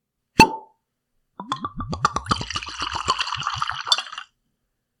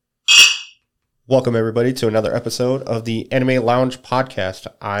Welcome, everybody, to another episode of the Anime Lounge podcast.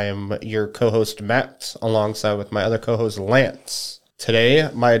 I'm your co-host, Matt, alongside with my other co-host, Lance. Today,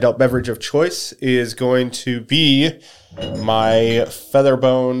 my adult beverage of choice is going to be my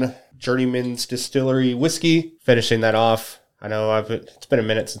Featherbone Journeyman's Distillery whiskey. Finishing that off. I know it's been a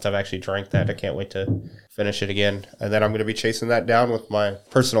minute since I've actually drank that. I can't wait to finish it again. And then I'm going to be chasing that down with my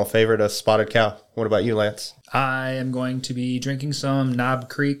personal favorite, a Spotted Cow. What about you, Lance? I am going to be drinking some Knob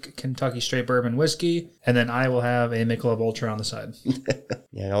Creek Kentucky Straight Bourbon Whiskey, and then I will have a Michelob Ultra on the side.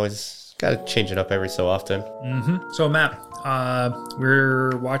 Yeah, always got to change it up every so often. So, Matt,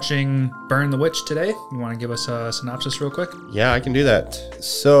 we're watching Burn the Witch today. You want to give us a synopsis real quick? Yeah, I can do that.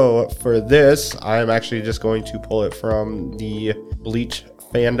 So for this, I'm actually just going to pull it from the Bleach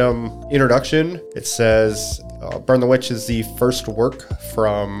fandom introduction. It says, Burn the Witch is the first work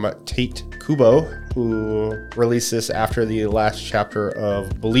from Tate Kubo, who released this after the last chapter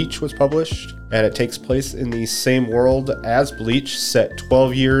of Bleach was published. And it takes place in the same world as Bleach, set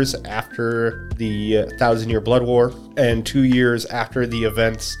 12 years after the Thousand-Year Blood War and 2 years after the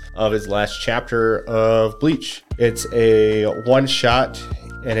events of his last chapter of Bleach. It's a one-shot,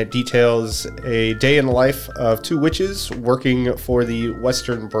 and it details a day in the life of two witches working for the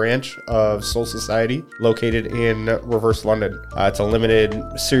Western branch of Soul Society, located in Reverse London. It's a limited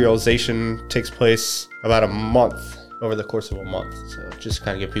serialization, takes place about a month, over the course of a month. So just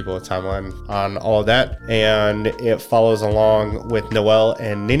kind of give people a timeline on all of that. And it follows along with Noelle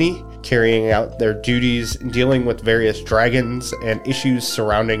and Nini carrying out their duties, dealing with various dragons and issues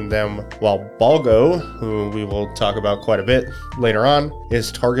surrounding them, while Balgo, who we will talk about quite a bit later on,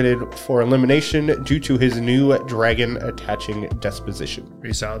 is targeted for elimination due to his new dragon attaching disposition.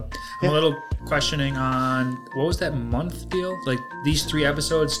 Pretty solid. I'm a little questioning on, what was that month deal? Like, these 3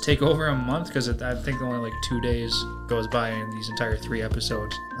 episodes take over a month? Because I think only like 2 days goes by in these entire 3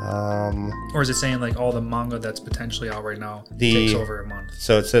 episodes. Or is it saying like all the manga that's potentially out right now takes over a month?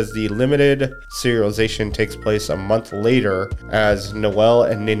 So it says the limited serialization takes place a month later as Noelle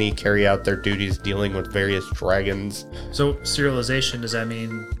and Nini carry out their duties dealing with various dragons. So serialization, does that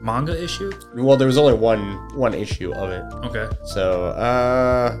mean manga issue? Well, there was only one issue of it. Okay. So,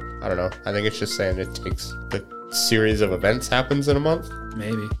 I don't know. I think it's just saying it takes the series of events happens in a month.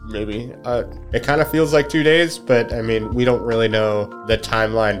 Maybe. It kind of feels like 2 days, but I mean, we don't really know the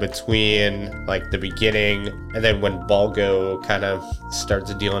timeline between like the beginning and then when Balgo kind of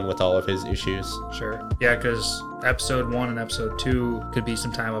starts dealing with all of his issues. Sure. Yeah, because episode 1 and episode 2 could be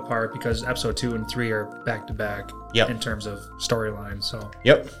some time apart because episode 2 and 3 are back to back in terms of storyline. So.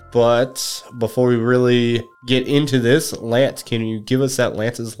 Yep. But before we really get into this, Lance, can you give us that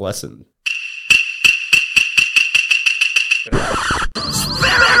Lance's lesson?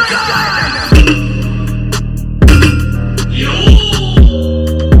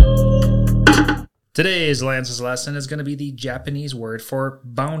 Today's Lance's lesson is going to be the Japanese word for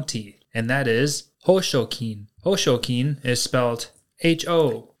bounty, and that is Hoshokin. Hoshokin is spelled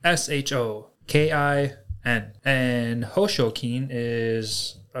Hoshokin, and Hoshokin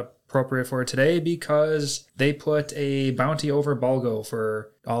is appropriate for today because they put a bounty over Balgo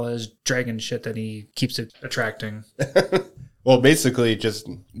for all his dragon shit that he keeps attracting. Well, basically just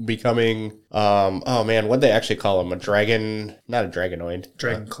becoming, what'd they actually call him? Not a dragonoid.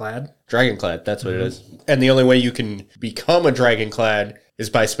 Dragonclad? Dragonclad, that's what it is. And the only way you can become a dragonclad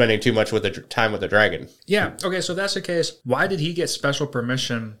is by spending too much with the time with the dragon. Yeah, okay, so if that's the case, why did he get special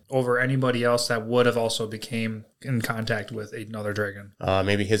permission over anybody else that would have also became in contact with another dragon?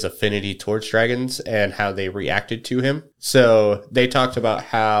 Maybe his affinity towards dragons and how they reacted to him. So they talked about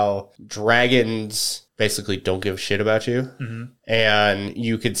how dragons basically don't give a shit about you. Mm-hmm. And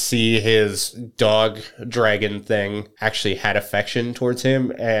you could see his dog dragon thing actually had affection towards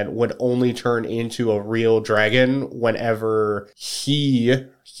him and would only turn into a real dragon whenever he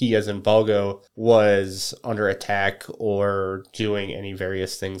as in Balgo, was under attack or doing any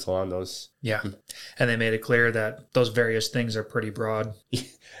various things along those. Yeah. And they made it clear that those various things are pretty broad.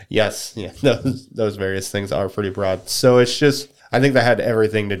 Yes. Yeah. Those various things are pretty broad. So it's just, I think that had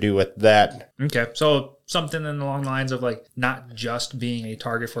everything to do with that. Okay. So something along the lines of like not just being a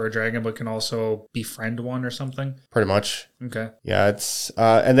target for a dragon, but can also befriend one or something. Pretty much. Okay. Yeah. It's,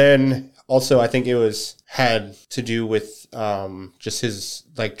 and then also I think had to do with, just his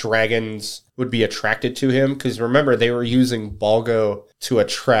like dragons would be attracted to him. Cause remember they were using Balgo to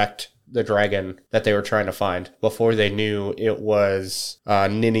attract the dragon that they were trying to find before they knew it was,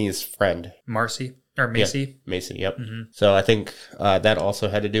 Nini's friend. Marcy. Or Macy. Yeah, Macy, yep. So I think that also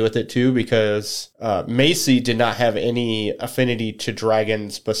had to do with it too, because Macy did not have any affinity to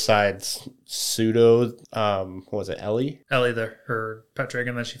dragons besides Pseudo, what was it, Ellie? Ellie, her pet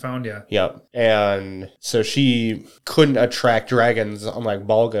dragon that she found, yeah. Yep. And so she couldn't attract dragons, unlike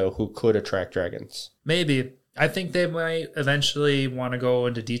Balgo, who could attract dragons. Maybe. I think they might eventually want to go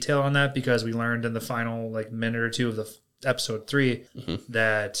into detail on that, because we learned in the final minute or two of the episode 3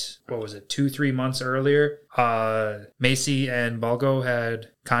 that, what was it, 2-3 months earlier, Macy and Balgo had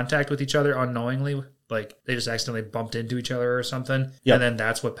contact with each other unknowingly. Like, they just accidentally bumped into each other or something. Yep. And then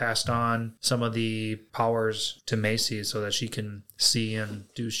that's what passed on some of the powers to Macy so that she can see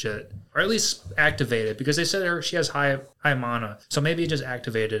and do shit. Or at least activate it, because they said she has high mana. So maybe it just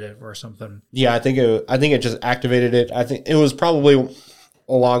activated it or something. Yeah, I think it just activated it. I think it was probably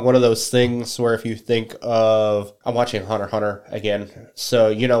along one of those things where, if you think of, I'm watching Hunter x Hunter again.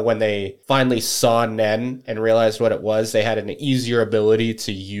 So, when they finally saw Nen and realized what it was, they had an easier ability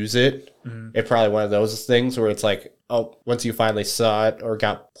to use it. It's probably one of those things where it's like, oh, once you finally saw it or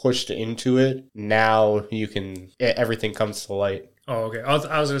got pushed into it, now everything comes to light. Oh, okay. I was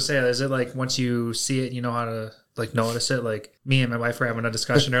going to say, is it like once you see it, you know how to notice it? Like, me and my wife were having a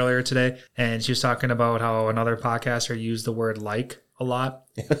discussion earlier today, and she was talking about how another podcaster used the word "like" a lot,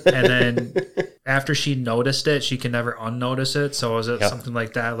 and then after she noticed it, she can never unnotice it. So is it something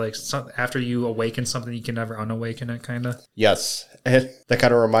like that? Like, after you awaken something, you can never unawaken it, kind of? Yes. And that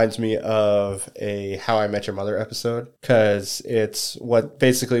kind of reminds me of a How I Met Your Mother episode, because it's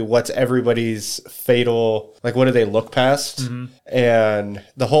what's everybody's fatal, like, what do they look past? And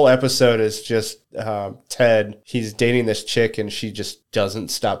the whole episode is just Ted, he's dating this chick and she just doesn't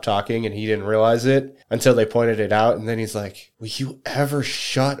stop talking, and he didn't realize it until they pointed it out, and then he's like, will you ever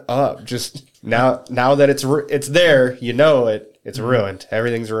shut up? Just now that it's there, it's ruined.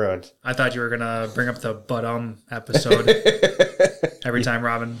 Everything's ruined. I thought you were gonna bring up the "but episode. Every time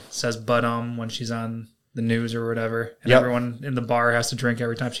Robin says "but" when she's on the news or whatever, and everyone in the bar has to drink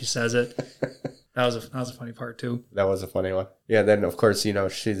every time she says it. That was a funny part too. That was a funny one. Yeah. Then of course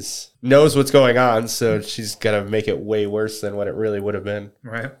she's knows what's going on, so she's gonna make it way worse than what it really would have been.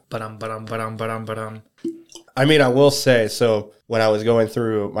 Right. But I mean, I will say, so when I was going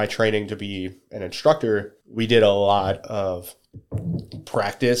through my training to be an instructor, we did a lot of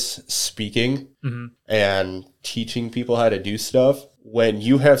practice speaking and teaching people how to do stuff. When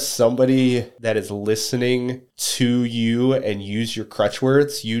you have somebody that is listening to you and use your crutch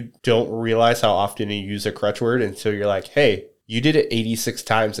words, you don't realize how often you use a crutch word until you're like, hey, you did it 86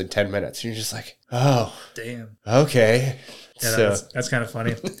 times in 10 minutes. You're just like, oh, damn. Okay. Yeah, that's kind of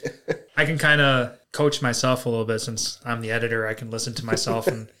funny. I can kind of coach myself a little bit, since I'm the editor. I can listen to myself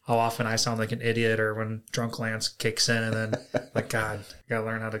and how often I sound like an idiot, or when drunk Lance kicks in, and then like, God, I gotta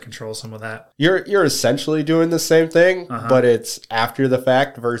learn how to control some of that. You're essentially doing the same thing, but it's after the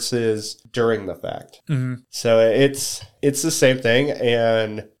fact versus during the fact. So it's the same thing.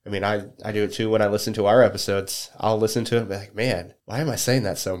 And I mean, I do it too when I listen to our episodes. I'll listen to it and be like, man, why am I saying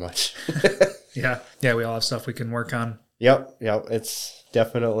that so much? Yeah, we all have stuff we can work on. Yep. It's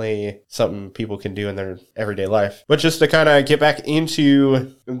definitely something people can do in their everyday life. But just to kind of get back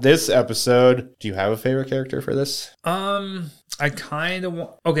into this episode, do you have a favorite character for this? I kind of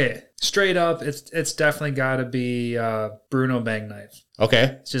want... Okay, straight up, it's definitely got to be Bruno Bangknife.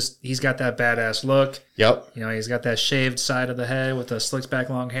 Okay. It's just, he's got that badass look. Yep. He's got that shaved side of the head with the slicked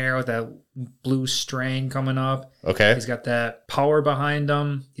back long hair with that blue strain coming up. Okay. He's got that power behind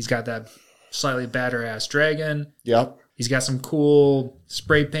him. He's got that slightly badder ass dragon. Yep. He's got some cool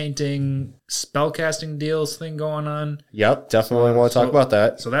spray painting, spellcasting deals thing going on. Yep, definitely want to talk about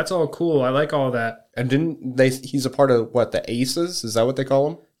that. So that's all cool. I like all that. And he's a part of the Aces? Is that what they call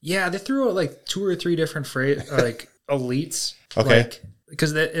them? Yeah, they threw out like 2 or 3 different elites. Okay.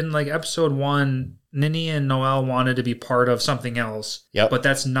 Because in episode 1, Nini and Noelle wanted to be part of something else. Yep. But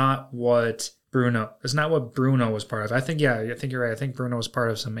that's not what Bruno was part of. I think you're right. I think Bruno was part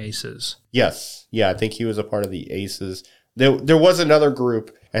of some Aces. Yes. Yeah, I think he was a part of the Aces. There was another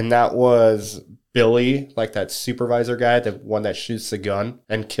group, and that was Billy, like that supervisor guy, the one that shoots the gun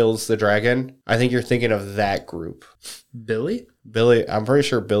and kills the dragon. I think you're thinking of that group. Billy, I'm pretty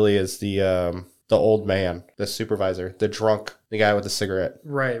sure Billy is the old man, the supervisor, the drunk, the guy with the cigarette.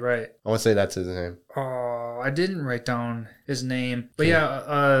 Right. I want to say that's his name. Oh, I didn't write down his name.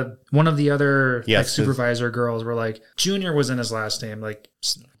 But one of the other supervisor girls were like, Junior was in his last name. Like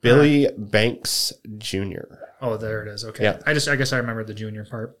Billy Banks Jr. Oh, there it is. Okay. Yep. I guess I remember the Junior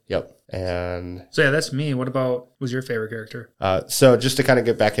part. Yep. And so that's me. Who's your favorite character? So just to kind of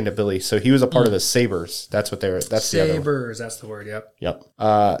get back into Billy. So he was a part of the Sabers. That's what they were. That's Sabers. That's the word. Yep.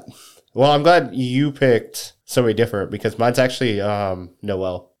 Well, I'm glad you picked somebody different because mine's actually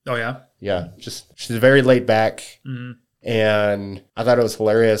Noelle. Oh, yeah? Yeah, just she's very laid back. Mm-hmm. And I thought it was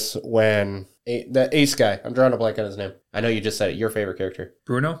hilarious when the ace guy, I'm drawing a blank on his name. I know you just said it, your favorite character.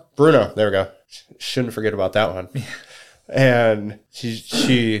 Bruno, there we go. Shouldn't forget about that one. Yeah. And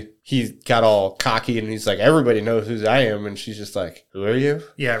he got all cocky and he's like, everybody knows who I am. And she's just like, who are you?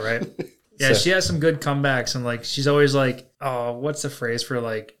 Yeah, right. Yeah, So- she has some good comebacks, and like she's always like, oh, what's the phrase for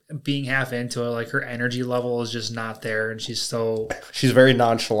like being half into it? Like her energy level is just not there, and she's very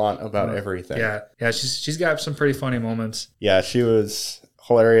nonchalant about everything. yeah. She's got some pretty funny moments. Yeah, she was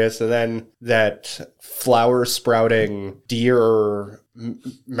hilarious. And then that flower sprouting deer,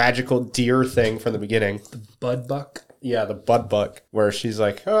 magical deer thing from the beginning. Bud Buck. Yeah, the bud buck, where she's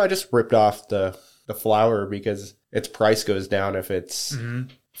like, oh, I just ripped off the flower because its price goes down if it's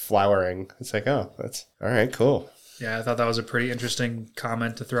flowering. It's like, oh, that's all right, cool. Yeah, I thought that was a pretty interesting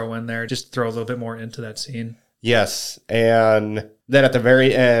comment to throw in there. Just throw a little bit more into that scene. Yes. And then at the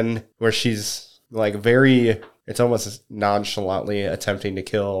very end, where she's like it's almost nonchalantly attempting to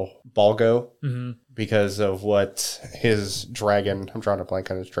kill Balgo because of what his dragon, I'm drawing a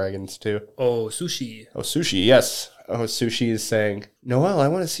blank on his dragons too. Oh, Sushi. Oh, Sushi, yes. Oh, Sushi is saying, Noelle, I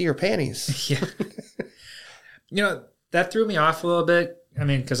want to see your panties. Yeah. That threw me off a little bit. I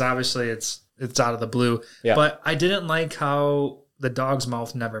mean, because obviously it's out of the blue. Yeah. But I didn't like how the dog's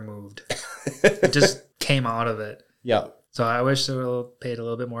mouth never moved. It just came out of it. Yeah. So I wish they would have paid a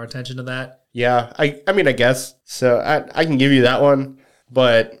little bit more attention to that. Yeah, I mean, I guess. So I can give you that one,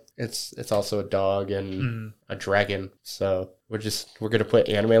 but it's also a dog and a dragon. So we're going to put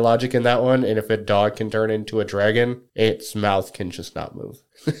anime logic in that one. And if a dog can turn into a dragon, its mouth can just not move.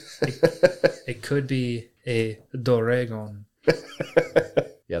 It could be a Doragon.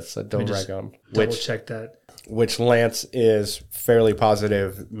 Yes, a Doragon. Double check that. Which Lance is fairly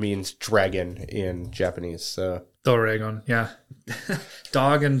positive means dragon in Japanese. So Doragon, yeah.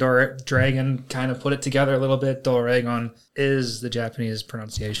 Dog and dragon kind of put it together a little bit. Doragon is the Japanese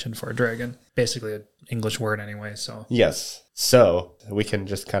pronunciation for a dragon. Basically an English word anyway, so. Yes. So we can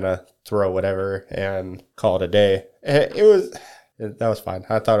just kind of throw whatever and call it a day. That was fine.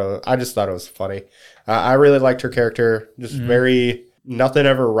 I just thought it was funny. I really liked her character. Just nothing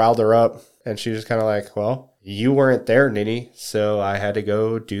ever riled her up. And she was kind of like, well, you weren't there, Nini, so I had to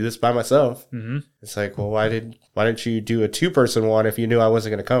go do this by myself. Mm-hmm. It's like, well, why didn't you do a 2-person one if you knew I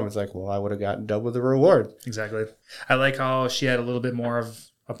wasn't going to come? It's like, well, I would have gotten double the reward. Exactly. I like how she had a little bit more of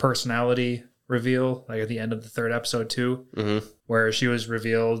a personality reveal, like at the end of the 3rd episode too, where she was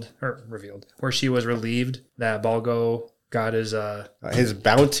where she was relieved that Balgo got his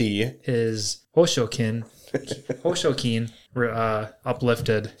bounty, his Hoshokin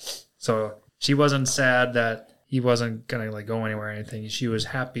uplifted. So she wasn't sad that he wasn't gonna like go anywhere or anything. She was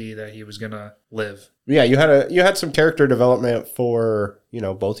happy that he was gonna live. Yeah, you had some character development for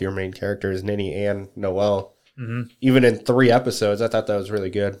both your main characters, Nini and Noelle. Mm-hmm. Even in 3 episodes, I thought that was really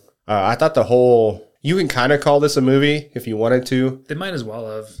good. I thought you can kind of call this a movie if you wanted to. They might as well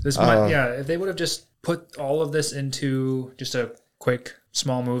have. If they would have just put all of this into just a quick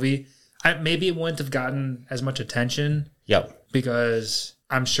small movie, maybe it wouldn't have gotten as much attention. Yep. Because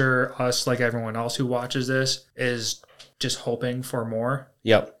I'm sure us, like everyone else who watches this, is just hoping for more.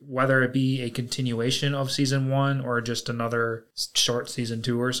 Yep. Whether it be a continuation of season 1 or just another short season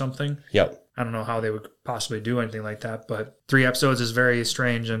 2 or something. Yep. I don't know how they would possibly do anything like that, but 3 episodes is very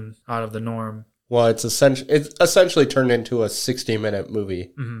strange and out of the norm. Well, it's essentially turned into a 60-minute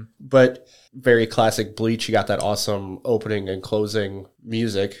movie, but very classic Bleach. You got that awesome opening and closing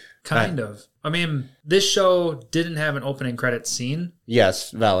music. Kind of. I mean, this show didn't have an opening credit scene.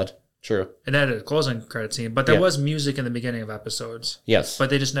 Yes, valid. True. It had a closing credit scene, but there was music in the beginning of episodes. Yes.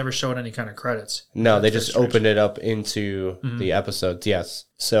 But they just never showed any kind of credits. No, they just opened it up into the episodes, yes.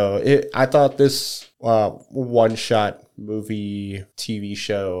 So I thought this one-shot movie TV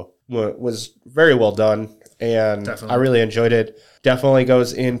show was very well done, and I really enjoyed it. Definitely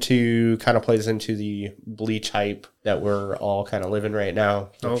plays into the Bleach hype that we're all kind of living right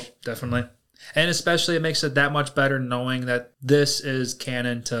now. Oh, definitely. And especially it makes it that much better knowing that this is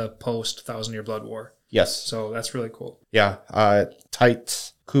canon to post Thousand Year Blood War. Yes. So that's really cool. Yeah.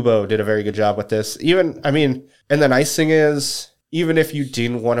 Tight Kubo did a very good job with this. And the nice thing is, even if you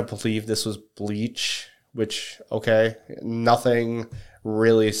didn't want to believe this was Bleach, which, okay, nothing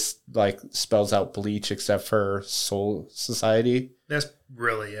really spells out Bleach except for Soul Society. That's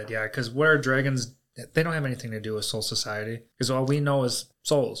really it, yeah. Because what are dragons? They don't have anything to do with Soul Society. Because all we know is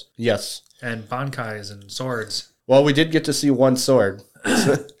souls. Yes. And bankais and swords. Well, we did get to see one sword.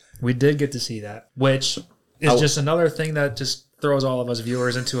 We did get to see that, which is just another thing that just throws all of us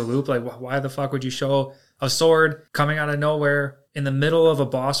viewers into a loop. Like, why the fuck would you show a sword coming out of nowhere in the middle of a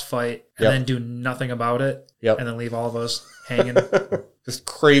boss fight and then do nothing about it and then leave all of us hanging? Just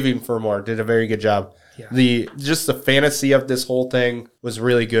craving for more. Did a very good job. Yeah. The fantasy of this whole thing was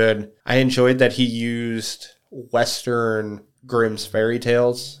really good. I enjoyed that he used Western Grimm's fairy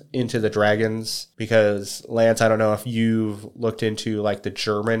tales into the dragons, because Lance, I don't know if you've looked into like the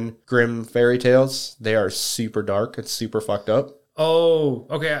German Grimm fairy tales. They are super dark and super fucked up. Oh,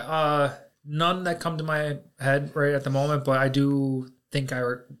 okay. None that come to my head right at the moment, but I do think I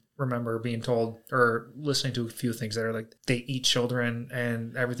remember being told or listening to a few things that are like they eat children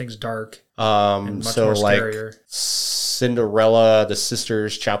and everything's dark. And much more scarier. Like Cinderella, the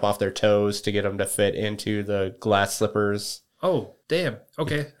sisters chop off their toes to get them to fit into the glass slippers. Oh, damn.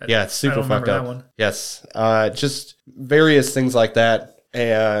 Okay. Yeah, it's super fucked up. That one. Yes. Just various things like that.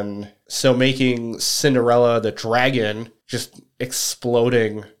 And so making Cinderella the dragon just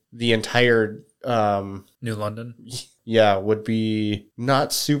exploding the entire New London. Yeah, would be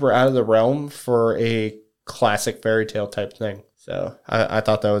not super out of the realm for a classic fairy tale type thing. So I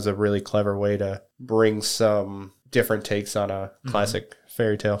thought that was a really clever way to bring some different takes on a classic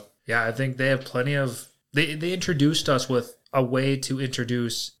fairy tale. Yeah, I think they have plenty of... They introduced us with a way to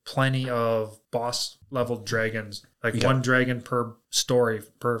introduce plenty of boss-level dragons. Like one dragon per story,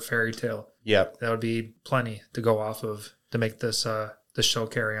 per fairy tale. Yeah. That would be plenty to go off of to make this the show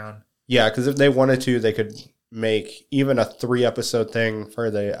carry on. Yeah, because if they wanted to, they could make even a 3-episode thing for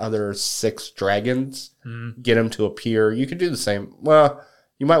the other 6 dragons, get them to appear. You could do the same. Well,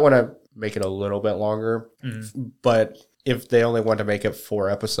 you might want to make it a little bit longer, but if they only want to make it 4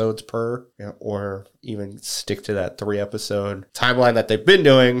 episodes per, or even stick to that 3-episode timeline that they've been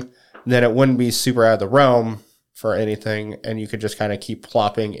doing, then it wouldn't be super out of the realm for anything, and you could just kind of keep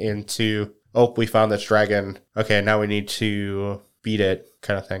plopping into, oh, we found this dragon. Okay, now we need to beat it,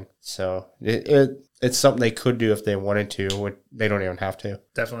 kind of thing. So it's something they could do if they wanted to. They don't even have to.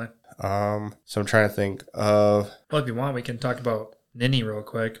 Definitely. So I'm trying to think of... Well, if you want, we can talk about Nini real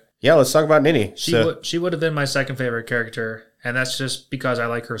quick. Yeah, let's talk about Nini. She would have been my second favorite character, and that's just because I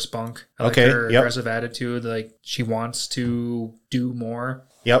like her spunk. I like her aggressive attitude. Like, she wants to do more.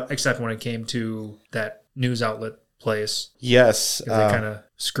 Yep. Except when it came to that news outlet place. Yes. They kind of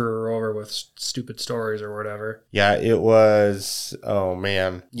screw her over with stupid stories or whatever. Yeah, it was... Oh,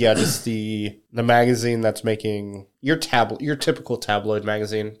 man. Yeah, just the magazine that's making... Your typical tabloid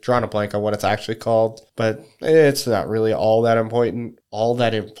magazine. Drawing a blank on what it's actually called. But it's not really all that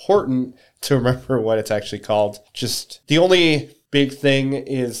important to remember what it's actually called. Just the only big thing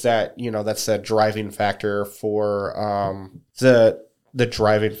is that, that's the driving factor for the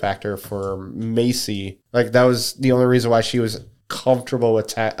driving factor for Macy. Like, that was the only reason why she was comfortable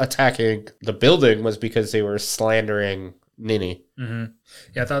with attacking the building, was because they were slandering Nini. Mm-hmm.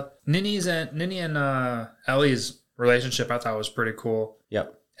 Yeah, I thought Nini and Ellie's relationship I thought was pretty cool.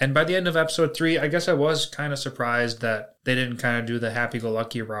 Yep. And by the end of episode 3, I guess I was kind of surprised that they didn't kind of do the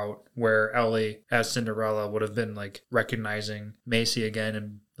happy-go-lucky route where Ellie, as Cinderella, would have been like recognizing Macy again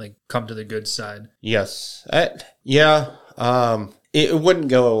and like come to the good side. Yes. Yeah. It wouldn't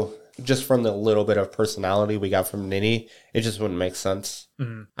go just from the little bit of personality we got from Nini. It just wouldn't make sense.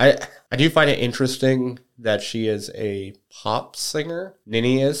 Mm-hmm. I do find it interesting that she is a pop singer.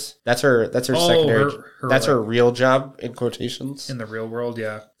 Nini is. That's her secondary. That's her real job, in quotations. In the real world,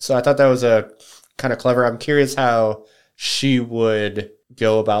 yeah. So I thought that was a kind of clever. I'm curious how she would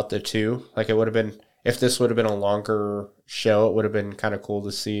go about the two. Like, it would have been, if this would have been a longer show, it would have been kind of cool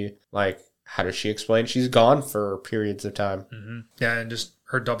to see, like, how does she explain she's gone for periods of time? Mm-hmm. Yeah, and just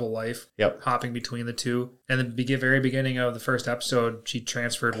her double life. Yep. Hopping between the two. And the very beginning of the first episode, she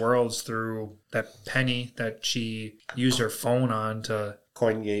transferred worlds through that penny that she used her phone on to...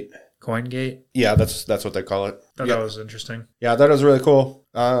 CoinGate? Yeah, that's what they call it. That was interesting. Yeah, that was really cool.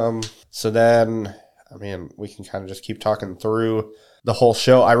 So then, I mean, we can kind of just keep talking through the whole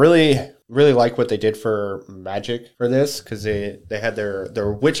show. I really like what they did for magic for this, because they had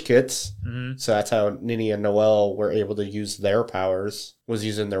their witch kits. Mm-hmm. So that's how Nini and Noelle were able to use their powers, was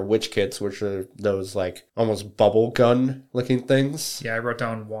using their witch kits, which are those like almost bubble gun looking things. Yeah, I wrote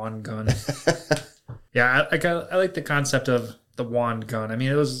down wand gun. Yeah, I like the concept of the wand gun. I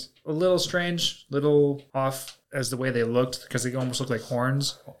mean, it was a little strange, little off as the way they looked, because they almost looked like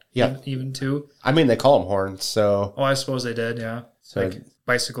horns. Yeah. Even too. I mean, they call them horns, so... Oh, I suppose they did, yeah. So, like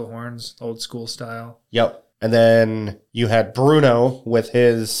bicycle horns, old school style. Yep. And then you had Bruno with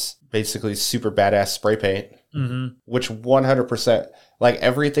his basically super badass spray paint. which 100%, like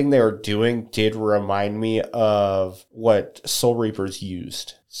everything they were doing did remind me of what Soul Reapers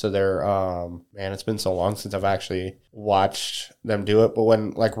used. So they're, man, it's been so long since I've actually watched them do it. But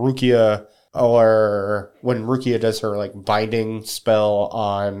when like Rukia does her like binding spell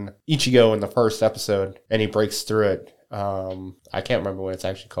on Ichigo in the first episode and he breaks through it, I can't remember what it's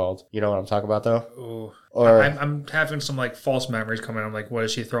actually called. You know what I'm talking about though? Ooh. Or I'm having some like false memories coming. I'm like, what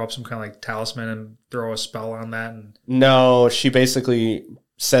does she throw up some kind of like talisman and throw a spell on that? And no, she basically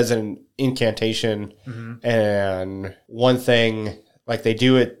says an incantation, and one thing, like they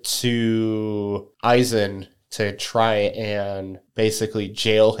do it to Aizen to try and basically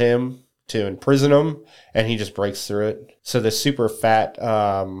jail him, to imprison him, and he just breaks through it. So the super fat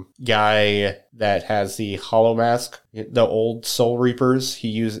guy that has the hollow mask, the old Soul Reapers,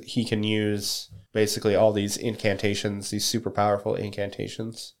 he can use basically all these incantations, these super powerful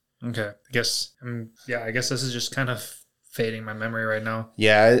incantations. Okay, I guess this is just kind of fading my memory right now.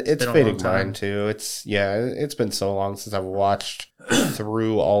 Yeah, it's fading mine too. It's been so long since I've watched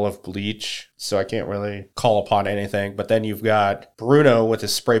through all of Bleach, so I can't really call upon anything. But then you've got Bruno with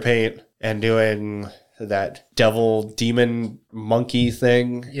his spray paint and doing that devil demon monkey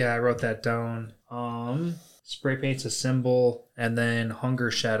thing. Yeah, I wrote that down. Spray paint's a symbol, and then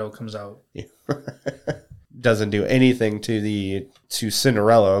Hunger Shadow comes out. Doesn't do anything to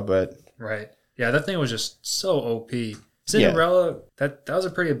Cinderella, but right. Yeah, that thing was just so OP. Cinderella, that was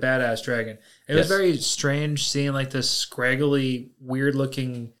a pretty badass dragon. It was very strange seeing like this scraggly, weird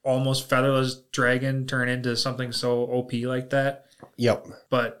looking, almost featherless dragon turn into something so OP like that. Yep.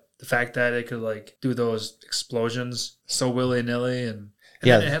 But the fact that it could like do those explosions so willy-nilly, and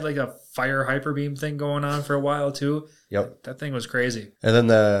then it had like a fire hyper beam thing going on for a while too. Yep. That thing was crazy. And then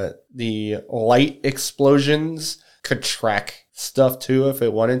the light explosions could track stuff too if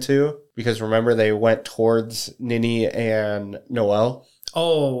it wanted to, because remember they went towards Nini and Noelle.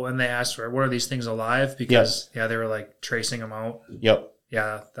 Oh, and they asked her, what are these things alive? Because they were like tracing them out. Yep.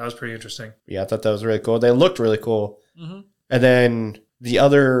 Yeah, that was pretty interesting. Yeah, I thought that was really cool. They looked really cool. And then the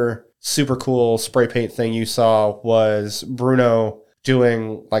other super cool spray paint thing you saw was Bruno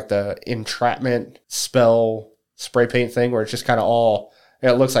doing like the entrapment spell spray paint thing, where it's just kind of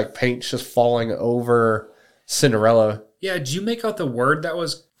it looks like paint's just falling over Cinderella. Yeah, did you make out the word that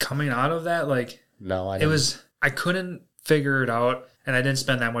was coming out of that? Like, no, I didn't. I couldn't figure it out, and I didn't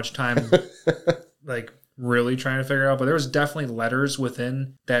spend that much time like really trying to figure it out, but there was definitely letters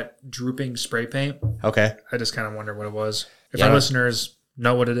within that drooping spray paint. Okay. I just kind of wonder what it was. If our listeners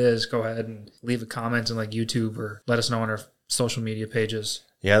know what it is, go ahead and leave a comment on like YouTube or let us know on our social media pages.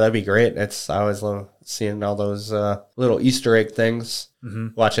 Yeah, that'd be great. I always love seeing all those little Easter egg things.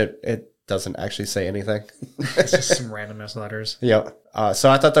 Watch it. It doesn't actually say anything. It's just some random ass letters. Yep.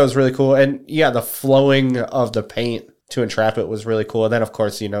 So I thought that was really cool. And yeah, the flowing of the paint to entrap it was really cool. And then, of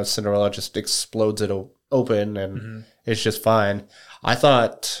course, Cinderella just explodes it open and it's just fine. I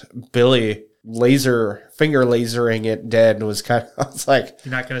thought Billy finger lasering it dead was I was like,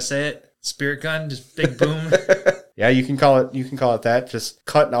 you're not going to say it? Spirit gun, just big boom. Yeah, you can call it that. Just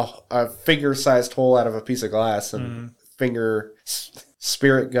cutting a finger-sized hole out of a piece of glass and finger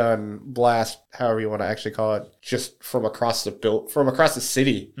spirit gun blast, however you want to actually call it, just from across the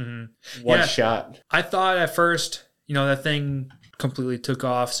city. One shot. I thought at first, that thing completely took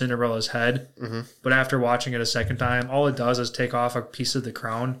off Cinderella's head, but after watching it a second time, all it does is take off a piece of the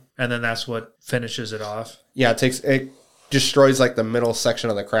crown, and then that's what finishes it off. Yeah, it destroys like the middle section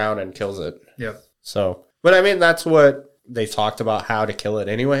of the crown and kills it. Yep. So, but I mean, that's what they talked about, how to kill it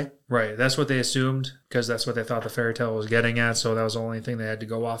anyway. Right. That's what they assumed, because that's what they thought the fairy tale was getting at. So that was the only thing they had to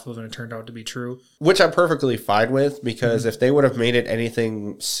go off of, and it turned out to be true. Which I'm perfectly fine with, because if they would have made it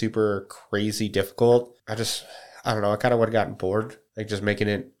anything super crazy difficult, I don't know, I kind of would have gotten bored, like just making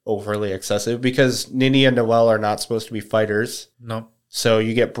it overly excessive, because Nini and Noelle are not supposed to be fighters. Nope. So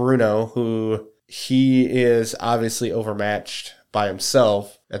you get Bruno, who he is obviously overmatched by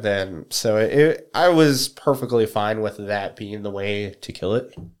himself. And then, I was perfectly fine with that being the way to kill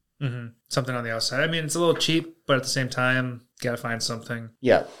it. Something on the outside. I mean, it's a little cheap, but at the same time, you got to find something.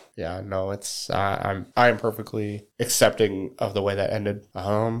 Yeah. Yeah. No, I'm perfectly accepting of the way that ended.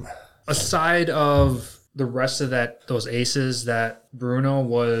 Aside of the rest of those aces that Bruno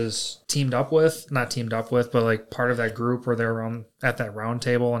was not teamed up with, but like part of that group where they were at that round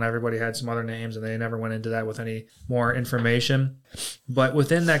table and everybody had some other names and they never went into that with any more information. But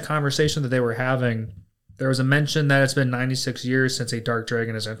within that conversation that they were having, there was a mention that it's been 96 years since a dark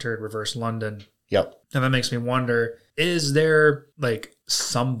dragon has entered Reverse London. Yep. And that makes me wonder, is there like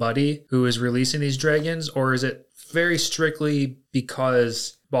somebody who is releasing these dragons, or is it very strictly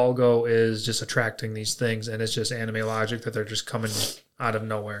because Balgo is just attracting these things, and it's just anime logic that they're just coming out of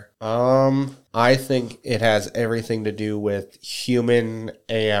nowhere? I think it has everything to do with human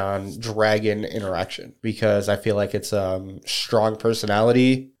and dragon interaction, because I feel like it's strong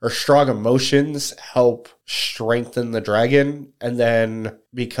personality or strong emotions help strengthen the dragon, and then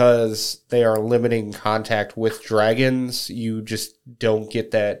because they are limiting contact with dragons, you just don't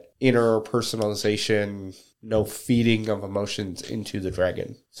get that inner personalization, no feeding of emotions into the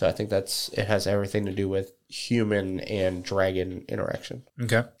dragon. So I think it has everything to do with human and dragon interaction.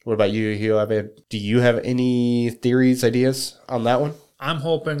 Okay. What about you? Do you have any theories, ideas on that one? I'm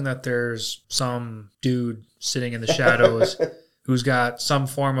hoping that there's some dude sitting in the shadows who's got some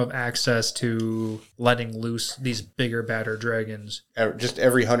form of access to letting loose these bigger, badder dragons. Just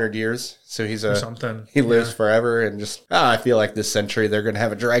every 100 years. So or something. He lives forever, and just, I feel like this century they're going to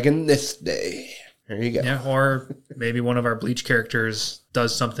have a dragon this day. There you go. Yeah, or maybe one of our Bleach characters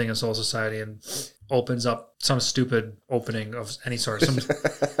does something in Soul Society and opens up some stupid opening of any sort.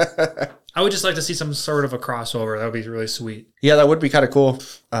 I would just like to see some sort of a crossover. That would be really sweet. Yeah, that would be kind of cool.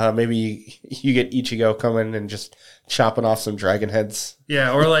 Maybe you get Ichigo coming and just chopping off some dragon heads.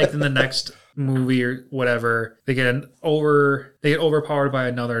 Yeah, or like in the next movie or whatever, they get overpowered by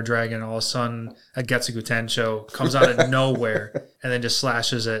another dragon. All of a sudden, a Getsugu Tensho comes out of nowhere and then just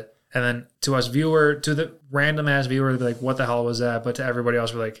slashes it. And then to the random ass viewer, they'd be like, what the hell was that? But to everybody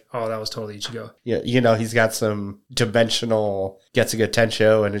else, we're like, oh, that was totally Ichigo. Yeah, he's got some dimensional Getsuga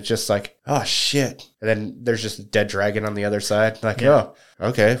Tensho, and it's just like, oh, shit. And then there's just a dead dragon on the other side. Like, oh,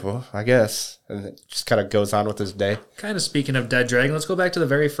 okay, well, I guess. And it just kind of goes on with his day. Kind of speaking of dead dragon, let's go back to the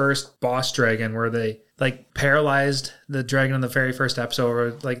very first boss dragon where they, like, paralyzed the dragon in the very first episode,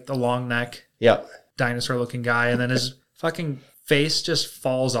 or, like, the long neck, dinosaur-looking guy, and then his fucking face just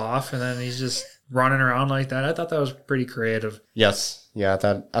falls off, and then he's just running around like that. I thought that was pretty creative. Yes. Yeah, I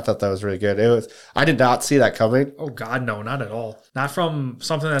thought that was really good. I did not see that coming. Oh God, no, not at all. Not from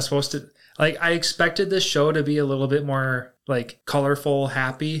something that's supposed to, like, I expected this show to be a little bit more like colorful,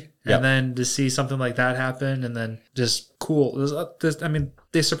 happy, and then to see something like that happen, and then just cool.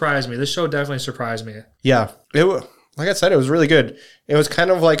 They surprised me. This show definitely surprised me. Yeah, like I said, it was really good. It was kind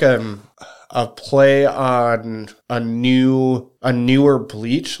of like a play on a newer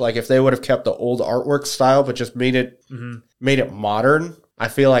Bleach. Like if they would have kept the old artwork style but just made it modern, I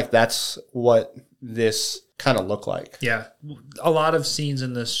feel like that's what this kind of looked like. Yeah, a lot of scenes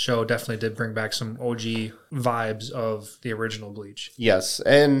in this show definitely did bring back some OG vibes of the original Bleach. Yes,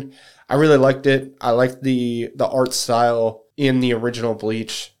 and I really liked it. I liked the art style in the original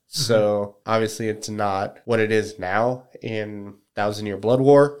Bleach. So obviously it's not what it is now in Thousand Year Blood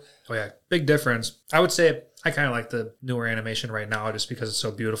War. Oh yeah, big difference. I would say I kind of like the newer animation right now just because it's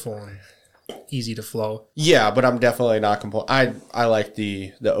so beautiful and easy to flow. Yeah, but I'm definitely not I like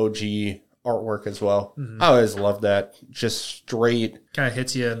the OG artwork as well. I always love that. Just straight. Kind of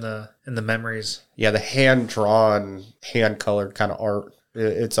hits you in the memories. Yeah, the hand drawn, hand colored kind of art.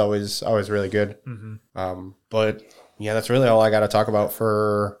 It's always really good. But yeah, that's really all I got to talk about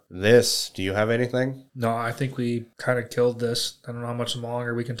for this. Do you have anything? No, I think we kind of killed this. I don't know how much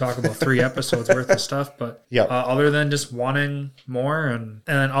longer we can talk about 3 episodes worth of stuff, but other than just wanting more and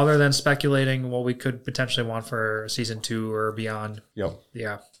then other than speculating what we could potentially want for season 2 or beyond.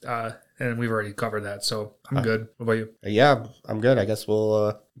 Yeah. And we've already covered that, so I'm good. What about you? Yeah, I'm good. I guess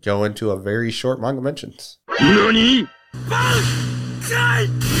we'll go into a very short manga mentions. NANI?!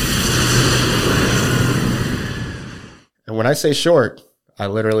 And when I say short, I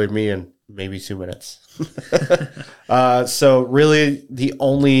literally mean maybe 2 minutes. So really the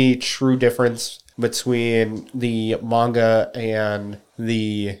only true difference between the manga and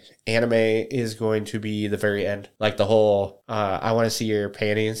the anime is going to be the very end. Like the whole, I want to see your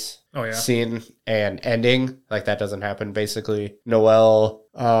panties scene and ending. Like that doesn't happen. Basically, Noelle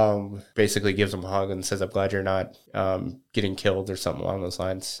basically gives him a hug and says, I'm glad you're not getting killed or something along those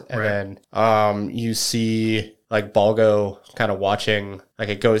lines. And then you see like Balgo kind of watching, like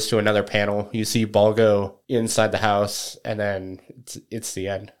it goes to another panel. You see Balgo inside the house, and then it's the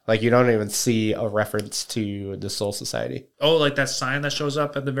end. Like you don't even see a reference to the Soul Society. Oh, like that sign that shows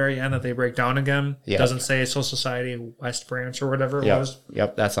up at the very end that they break down again? It doesn't say Soul Society West Branch or whatever it was?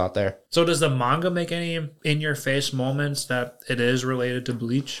 Yep, that's not there. So does the manga make any in-your-face moments that it is related to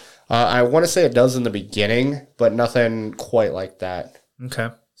Bleach? I want to say it does in the beginning, but nothing quite like that. Okay.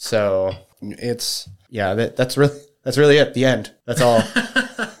 So it's... Yeah, that's really it. The end. That's all.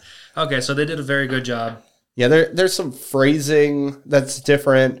 Okay, so they did a very good job. Yeah, there's some phrasing that's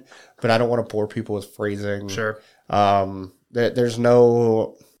different, but I don't want to bore people with phrasing. Sure. There's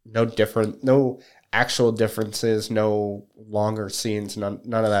no actual differences, no longer scenes, none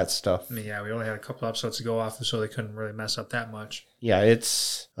of that stuff. I mean, yeah, we only had a couple episodes to go off, so they couldn't really mess up that much. Yeah,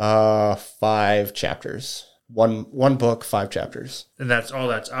 it's 5 chapters. One book, 5 chapters. And that's all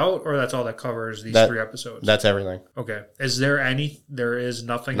that's out, or that's all that covers these 3 episodes? That's everything. Okay. There is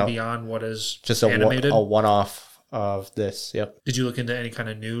nothing beyond what is just animated? a one-off of this. Yep. Did you look into any kind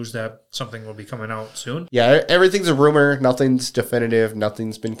of news that something will be coming out soon? Yeah, everything's a rumor. Nothing's definitive.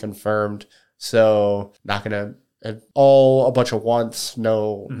 Nothing's been confirmed. So not gonna all a bunch of once.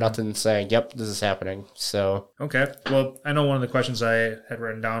 No, nothing saying, yep, this is happening. So okay. Well, I know one of the questions I had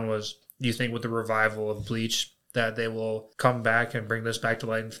written down was, do you think with the revival of Bleach that they will come back and bring this back to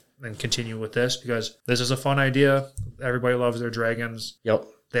life and continue with this? Because this is a fun idea. Everybody loves their dragons. Yep.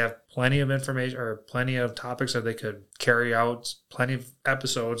 They have plenty of information or plenty of topics that they could carry out, plenty of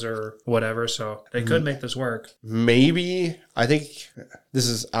episodes or whatever. So they could make this work. Maybe. I think this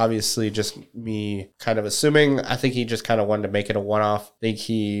is obviously just me kind of assuming. I think he just kind of wanted to make it a one-off. I think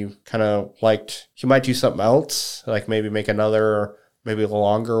he kind of he might do something else, like maybe make another, maybe a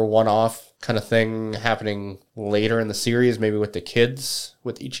longer one-off kind of thing happening later in the series, maybe with the kids,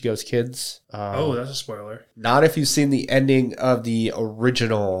 with Ichigo's kids. That's a spoiler. Not if you've seen the ending of the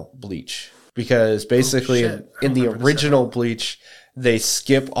original Bleach, because basically in the original Bleach, they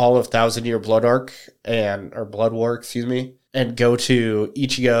skip all of Thousand Year Blood War, and go to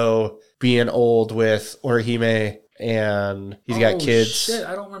Ichigo being old with Orihime, and he's got kids. Shit,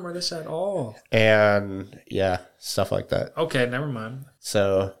 I don't remember this at all. And yeah, stuff like that. Okay, never mind.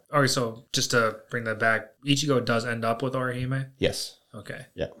 So, all right, so just to bring that back, Ichigo does end up with Orihime? Yes. Okay.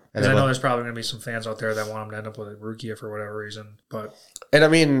 Yeah. Because I know there's probably going to be some fans out there that want him to end up with Rukia for whatever reason. And I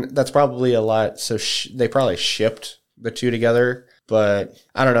mean, that's probably a lot. So they probably shipped the two together. But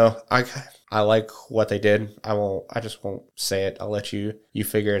I don't know. I like what they did. I just won't say it. I'll let you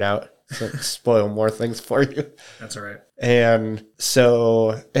figure it out. Spoil more things for you. That's all right. And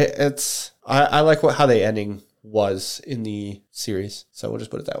so I like how the ending was in the series. So we'll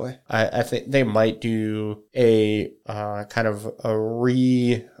just put it that way. I think they might do a kind of a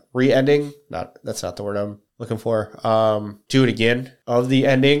re-ending. That's not the word I'm looking for. Do it again of the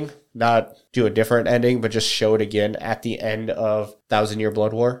ending. Not do a different ending, but just show it again at the end of Thousand Year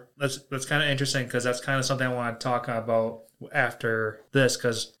Blood War. That's kind of interesting, because that's kind of something I want to talk about after this.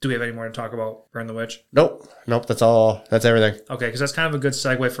 Because do we have any more to talk about Burn the Witch? Nope. That's all. That's everything. Okay, because that's kind of a good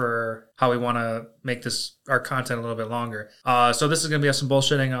segue for how we want to make our content a little bit longer. So this is going to be us some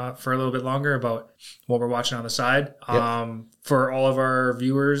bullshitting for a little bit longer about what we're watching on the side. Yep. For all of our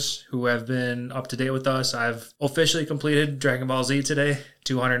viewers who have been up to date with us, I've officially completed Dragon Ball Z today,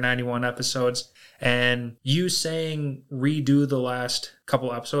 291 episodes. And you saying redo the last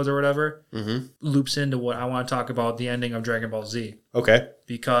couple episodes or whatever loops into what I want to talk about, the ending of Dragon Ball Z. Okay.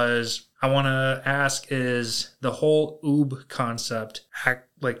 Because I want to ask, is the whole Oob concept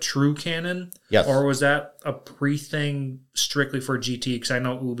like true canon? Yes. Or was that a pre-thing strictly for GT? Because I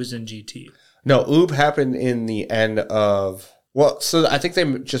know Oob is in GT. No, Oob happened in the end of... Well, so I think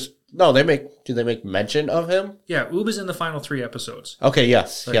do they make mention of him? Yeah, Oob is in the final 3 episodes. Okay,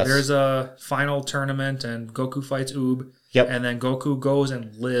 yes, yes. There's a final tournament, and Goku fights Oob. Yep. And then Goku goes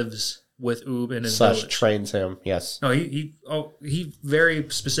and lives with Oob in his / village. Trains him, yes. No, he very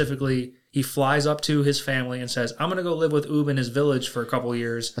specifically, he flies up to his family and says, I'm going to go live with Oob in his village for a couple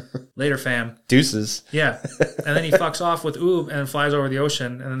years. Later, fam. Deuces. Yeah. And then he fucks off with Oob and flies over the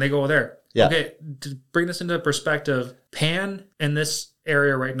ocean, and then they go there. Yeah. Okay, to bring this into perspective, Pan in this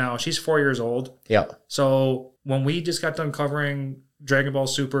area right now, she's 4 years old. Yeah. So when we just got done covering Dragon Ball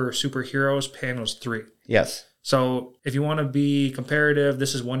Superheroes, Pan was 3. Yes. So if you want to be comparative,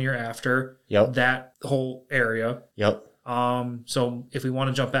 this is 1 year after that whole area. Yep. So if we want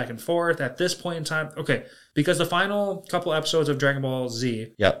to jump back and forth at this point in time, okay, because the final couple episodes of Dragon Ball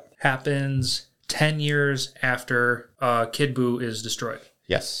Z happens 10 years after Kid Buu is destroyed.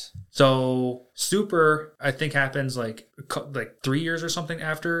 Yes. So Super, I think, happens like 3 years or something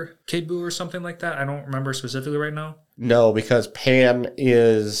after Kid Buu or something like that. I don't remember specifically right now. No, because Pan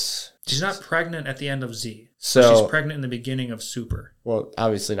is... She's not pregnant at the end of Z. So she's pregnant in the beginning of Super. Well,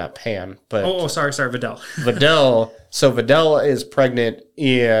 obviously not Pan, but... Oh, sorry, Videl. Videl. So Videl is pregnant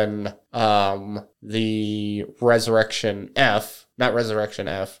in the Resurrection F. Not Resurrection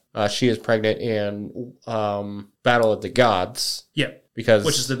F. She is pregnant in Battle of the Gods. Yep. Which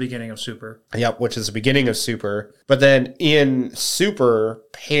is the beginning of Super. Yep, which is the beginning of Super. But then in Super,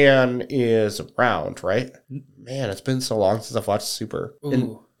 Pan is around, right? Man, it's been so long since I've watched Super.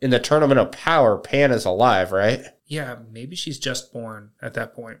 In the Tournament of Power, Pan is alive, right? Yeah, maybe she's just born at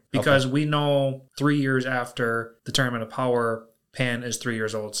that point. Because we know 3 years after the Tournament of Power, Pan is 3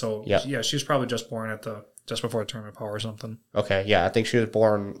 years old. So yeah, she was probably just born just before the Tournament of Power or something. Okay, yeah, I think she was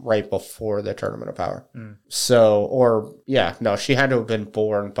born right before the Tournament of Power. So, she had to have been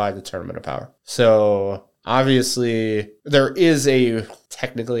born by the Tournament of Power. So obviously there is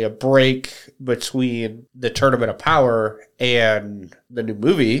technically a break between the Tournament of Power and the new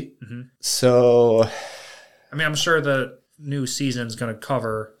movie. So, I mean, I'm sure the new season's going to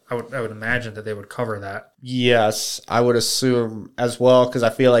cover. I would imagine that they would cover that. Yes, I would assume as well, because I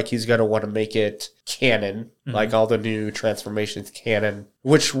feel like he's going to want to make it canon, like all the new transformations canon,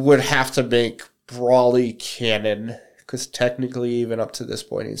 which would have to make Brawly canon, because technically even up to this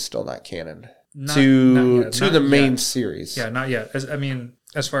point he's still not canon to the main series. Yeah, not yet.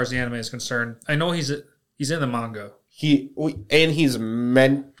 As far as the anime is concerned, I know he's in the manga. He's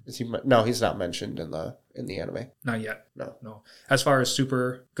not mentioned in the anime. Not yet. No. As far as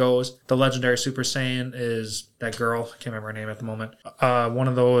Super goes, the legendary Super Saiyan is that girl. I can't remember her name at the moment. One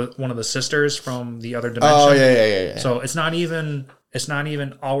of the sisters from the other dimension. Oh yeah. So it's not even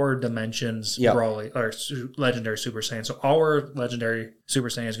our dimension's Brawly or legendary Super Saiyan. So our legendary Super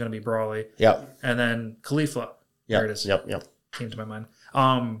Saiyan is going to be Brawly. Yep. And then Khalifa. There it is. Yep. Came to my mind.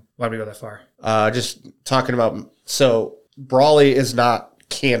 Why did we go that far? Just talking about, so Brawly is not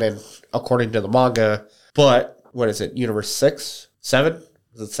canon according to the manga, but what is it? Universe 6? 7?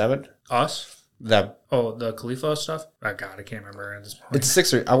 Is it 7? Us? Them. Oh, the Khalifa stuff? I can't remember at this point. It's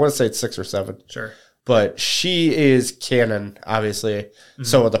 6 or I want to say it's 6 or 7. Sure. But she is canon, obviously.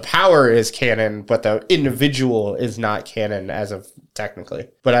 So the power is canon, but the individual is not canon as of technically.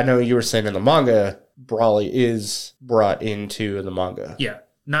 But I know you were saying in the manga, Brawly is brought into the manga. Yeah.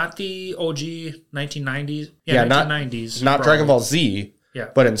 Not the OG 1990s. Yeah, 1990s. Not Dragon Ball Z. Yeah.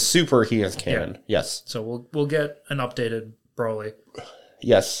 But in Super, he is canon. Yeah. Yes. So we'll get an updated Brawly.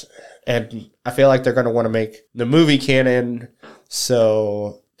 Yes. And I feel like they're going to want to make the movie canon,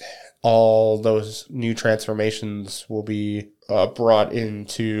 so all those new transformations will be brought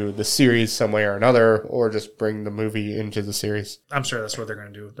into the series some way or another, or just bring the movie into the series. I'm sure that's what they're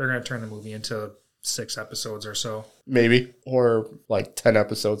going to do. They're going to turn the movie into 6 episodes or so. Maybe. Or like 10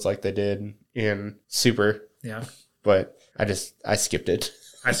 episodes like they did in Super. Yeah. But I skipped it.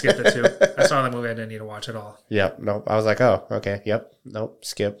 I skipped it too. I saw the movie. I didn't need to watch it all. Yep. Nope. I was like, oh, okay. Yep. Nope.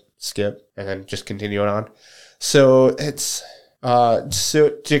 Skip. And then just continue on. So it's... so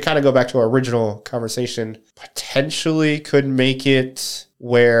to kind of go back to our original conversation, potentially could make it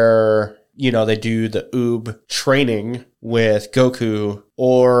where, they do the Oob training with Goku,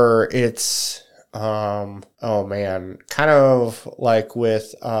 or it's, kind of like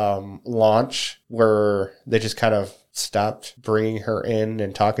with, Launch, where they just kind of stopped bringing her in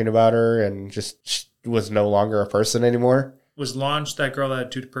and talking about her and just was no longer a person anymore. Was Launch that girl that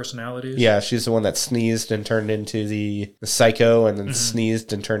had 2 personalities? Yeah, she's the one that sneezed and turned into the psycho, and then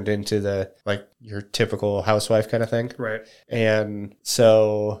sneezed and turned into the, like, your typical housewife kind of thing. Right. And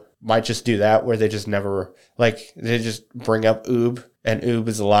so might just do that where they just never, like, they just bring up Oob, and Oob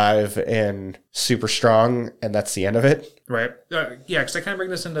is alive and super strong, and that's the end of it. Right. Yeah, because I kind of bring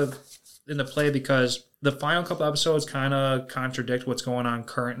this into play because the final couple episodes kind of contradict what's going on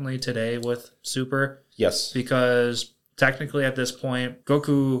currently today with Super. Yes. Because... technically, at this point,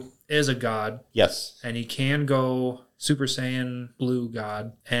 Goku is a god. Yes. And he can go Super Saiyan Blue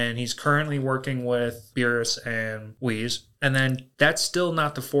God. And he's currently working with Beerus and Whis. And then that's still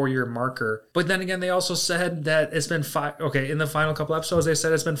not the 4-year marker. But then again, they also said that it's been 5... okay, in the final couple episodes, they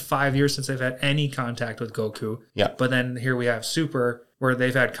said it's been 5 years since they've had any contact with Goku. Yeah. But then here we have Super, where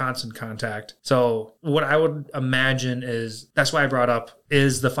they've had constant contact. So what I would imagine is, that's why I brought up,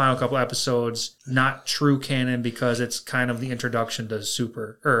 is the final couple episodes not true canon because it's kind of the introduction to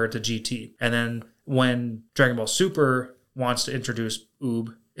Super, or to GT. And then when Dragon Ball Super wants to introduce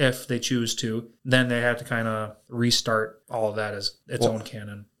Oob, if they choose to, then they have to kind of restart all of that as its own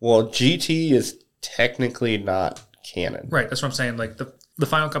canon. Well, GT is technically not canon. Right, that's what I'm saying. Like, the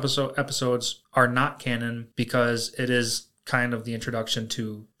final couple episodes are not canon because it is kind of the introduction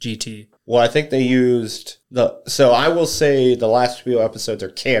to GT. Well, I think they used so I will say the last few episodes are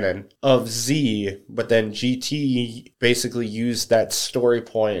canon of Z, but then GT basically used that story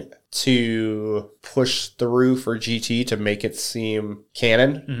point to push through for GT to make it seem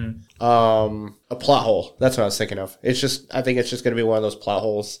canon. A plot hole. That's what I was thinking of. I think it's just going to be one of those plot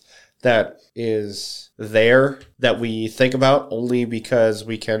holes that is there that we think about only because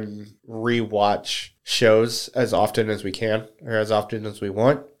we can rewatch shows as often as we can, or as often as we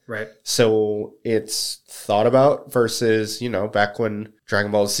want. Right. So it's thought about versus, back when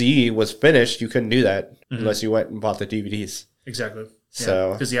Dragon Ball Z was finished, you couldn't do that unless you went and bought the DVDs. Exactly.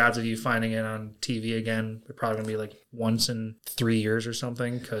 So because the odds of you finding it on TV again are probably gonna be like once in 3 years or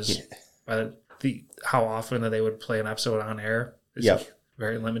something. Because by how often that they would play an episode on air is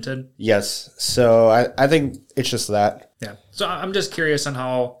very limited. Yes. So I think it's just that. Yeah. So I'm just curious on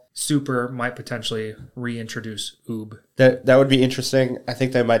how Super might potentially reintroduce Oob. That would be interesting. I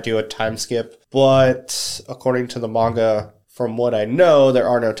think they might do a time skip, but according to the manga, from what I know, there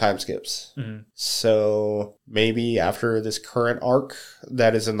are no time skips. Mm-hmm. So maybe after this current arc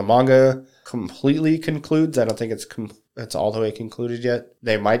that is in the manga completely concludes, I don't think it's all the way concluded yet.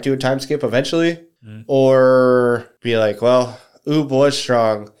 They might do a time skip eventually, or be like, well, Oob was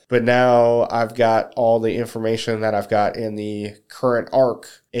strong, but now I've got all the information that I've got in the current arc,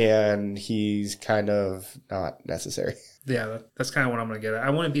 and he's kind of not necessary. Yeah, that's kind of what I'm going to get at.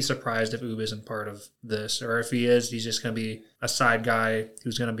 I wouldn't be surprised if Oob isn't part of this, or if he is, he's just going to be a side guy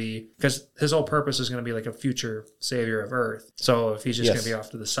who's going to be, because his whole purpose is going to be like a future savior of Earth. So if he's just going to be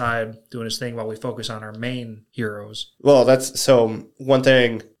off to the side doing his thing while we focus on our main heroes. Well, that's so one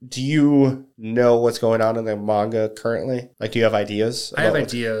thing. Do you know what's going on in the manga currently? Like, do you have ideas? I have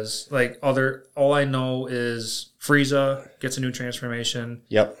ideas. Like, all I know is Frieza gets a new transformation.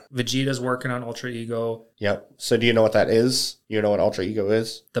 Yep. Vegeta's working on Ultra Ego. Yep. So do you know what that is? You know what Ultra Ego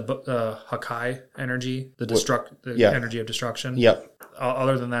is? The Hakai energy, the energy of destruction. Yep.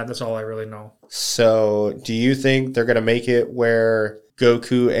 Other than that, that's all I really know. So do you think they're going to make it where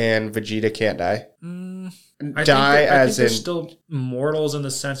Goku and Vegeta can't die? I think they're still mortals in the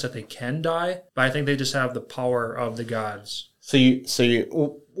sense that they can die, but I think they just have the power of the gods. So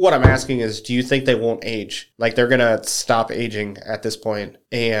what I'm asking is, do you think they won't age? Like, they're going to stop aging at this point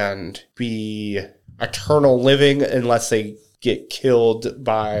and be eternal living unless they get killed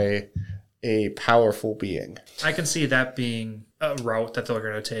by a powerful being? I can see that being a route that they're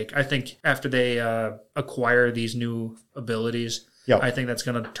going to take. I think after they acquire these new abilities, I think that's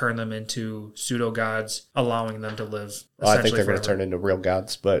going to turn them into pseudo gods, allowing them to live. I think they're going to turn into real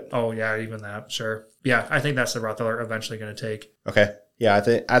gods, but even that, sure. Yeah, I think that's the route they're eventually going to take. Okay. Yeah,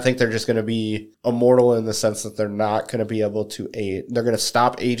 I think they're just going to be immortal in the sense that they're not going to be able to age. They're going to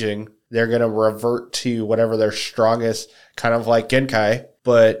stop aging. They're going to revert to whatever their strongest, kind of like Genkai,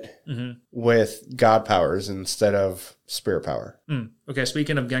 but with god powers instead of spirit power. Okay,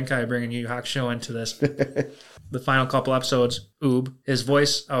 speaking of Genkai, bringing Yu Yu Hakusho into this, the final couple episodes, Oob, his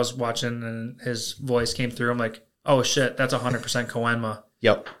voice, I was watching and his voice came through. I'm like, oh shit, that's 100% Koenma.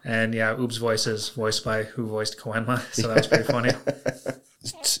 Yep. And yeah, Oob's voice is voiced by who voiced Koenma, so that was pretty funny.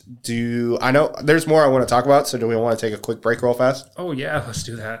 I know there's more I want to talk about, so do we want to take a quick break real fast? Oh yeah, let's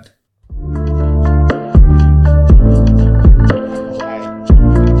do that.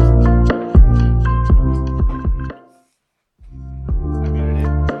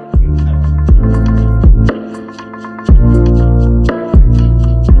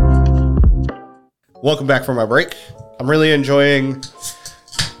 Welcome back from my break. I'm really enjoying,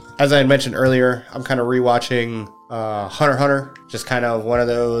 as I had mentioned earlier, I'm kind of rewatching Hunter x Hunter. Just kind of one of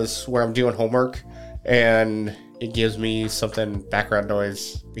those where I'm doing homework and it gives me something background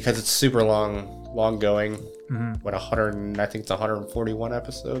noise because it's super long going. What, I think it's 141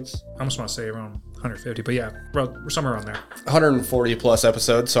 episodes. I almost want to say around 150, but yeah, we're somewhere around there. 140 plus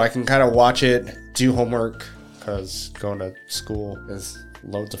episodes, so I can kind of watch it, do homework, because going to school is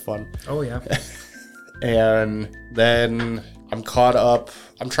loads of fun. Oh yeah. And then I'm caught up.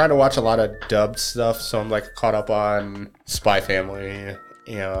 I'm trying to watch a lot of dubbed stuff, so I'm like caught up on Spy Family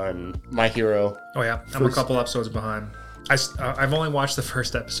and My Hero. Oh yeah, I'm a couple episodes behind. I've only watched the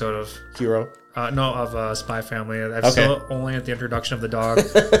first episode of Hero. Of Spy Family. I'm still only at the introduction of the dog.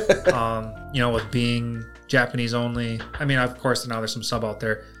 With being Japanese only. I mean, of course, now there's some sub out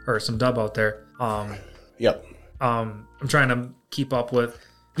there or some dub out there. Yep. I'm trying to keep up with.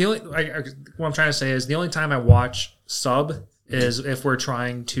 What I'm trying to say is the only time I watch sub is if we're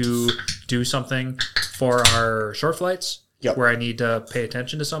trying to do something for our short flights, where I need to pay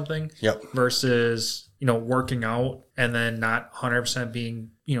attention to something, versus working out and then not 100%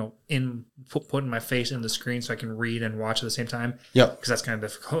 being putting my face in the screen so I can read and watch at the same time. Because that's kind of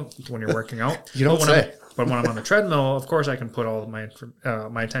difficult when you're working out. You don't say. But when I'm on the treadmill, of course I can put all of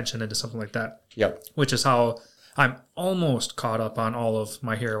my attention into something like that. Which is how I'm almost caught up on all of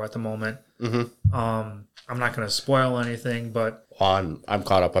My Hero at the moment. I'm not going to spoil anything, but I'm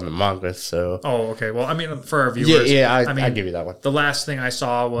caught up on the manga, so. Oh, okay. Well, I mean, for our viewers, I give you that one. The last thing I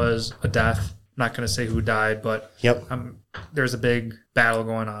saw was a death. I'm not going to say who died, but there's a big battle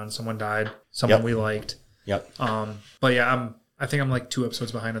going on. Someone died. Someone we liked. But yeah, I think I'm like 2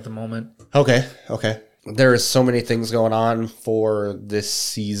 episodes behind at the moment. Okay. there is so many things going on for this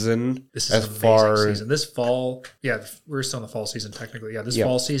season. This is an amazing season. This fall, we're still in the fall season technically. Yeah, this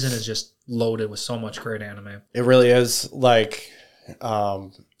fall season is just loaded with so much great anime. It really is. Like,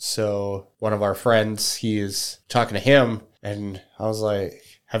 so one of our friends, he's talking to him, and I was like,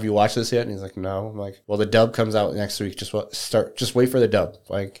 have you watched this yet? And he's like, no. I'm like, well, the dub comes out next week. Just wait for the dub.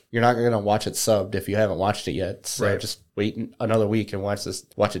 Like, you're not going to watch it subbed if you haven't watched it yet. So just wait another week and watch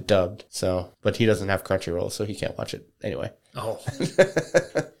it dubbed. So, but he doesn't have Crunchyroll, so he can't watch it anyway. Oh.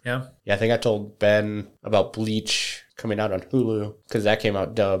 Yeah. Yeah, I think I told Ben about Bleach coming out on Hulu because that came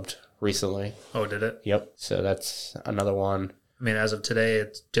out dubbed recently. Oh, did it? Yep. So that's another one. I mean, as of today,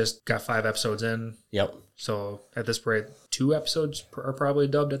 it's just got 5 episodes in. Yep. So at this rate, 2 episodes are probably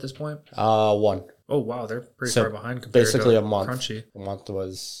dubbed at this point? 1. Oh, wow. They're pretty far behind compared basically to a month. Crunchy. A month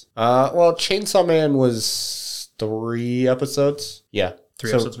was... well, Chainsaw Man was 3 episodes. Yeah.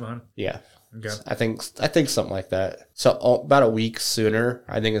 3 episodes behind? Yeah. Okay. I think something like that. So about a week sooner,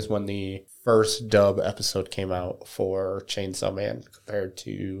 I think, is when the first dub episode came out for Chainsaw Man compared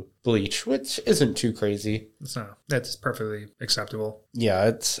to Bleach, which isn't too crazy. It's not. That's perfectly acceptable. Yeah,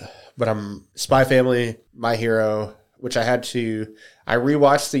 but I'm Spy Family, My Hero, which I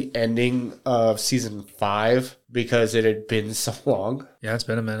rewatched the ending of season 5 because it had been so long. Yeah, it's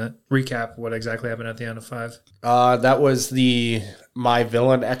been a minute. Recap what exactly happened at the end of 5. That was the My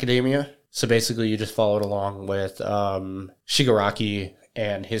Villain Academia. So basically you just followed along with Shigaraki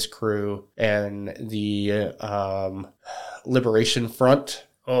and his crew and the Liberation Front.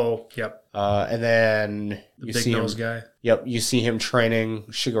 Oh, yep. And then the big nose guy. Yep, you see him training,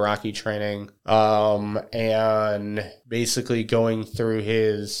 Shigaraki training, and basically going through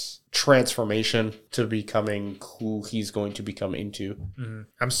his transformation to becoming who he's going to become into. Mm-hmm.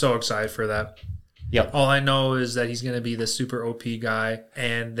 I'm so excited for that. Yep. All I know is that he's going to be the super OP guy,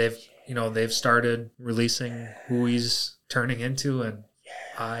 and they've started releasing who he's turning into, and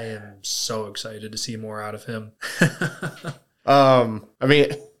I am so excited to see more out of him. I mean,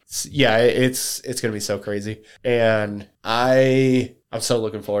 yeah, it's going to be so crazy, and I'm so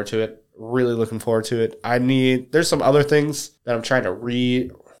looking forward to it. Really looking forward to it. There's some other things that I'm trying to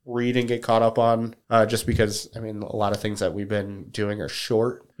read and get caught up on, just because, I mean, a lot of things that we've been doing are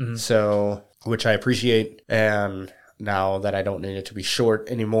short, so, which I appreciate, and now that I don't need it to be short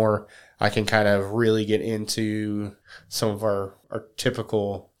anymore, I can kind of really get into some of our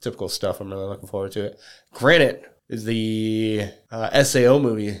typical stuff. I'm really looking forward to it. Granted, the SAO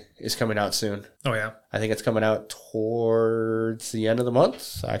movie is coming out soon. Oh, yeah? I think it's coming out towards the end of the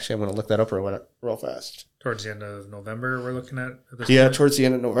month. Actually, I'm going to look that up real fast. Towards the end of November, we're looking at this Yeah, point? Towards the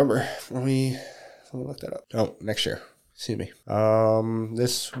end of November. Let me look that up. Oh, next year. Excuse me.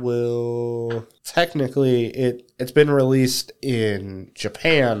 This will technically it's been released in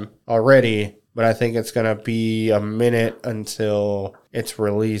Japan already, but I think it's gonna be a minute until it's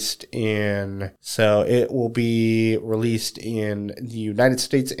released so it will be released in the United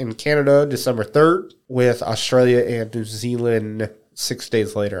States and Canada December 3rd, with Australia and New Zealand 6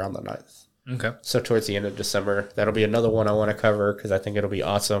 days later on the 9th. Okay. So towards the end of December, that'll be another one I want to cover because I think it'll be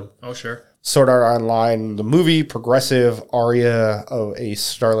awesome. Oh, sure. Sword Art Online, the movie, progressive aria of a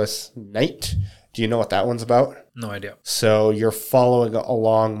Starless Knight. Do you know what that one's about? No idea. So you're following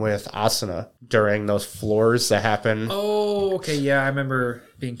along with Asuna during those floors that happen. Oh, okay. Yeah, I remember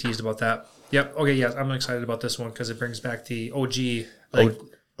being teased about that. Yep. Okay, yeah, I'm excited about this one because it brings back the OG.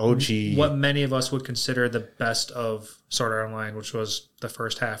 OG. What many of us would consider the best of Sword Art Online, which was the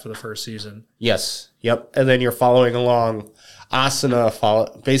first half of the first season. Yes. Yep. And then you're following along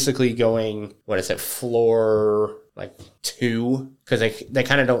Asuna, basically going, floor 2? Because they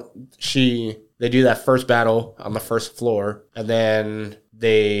kind of don't. They do that first battle on the first floor, and then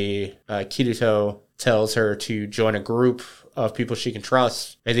Kirito tells her to join a group of people she can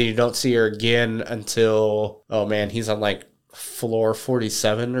trust, and then you don't see her again until, he's on floor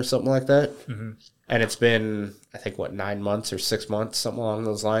 47 or something like that. Mm-hmm. And it's been, I think, 9 months or 6 months, something along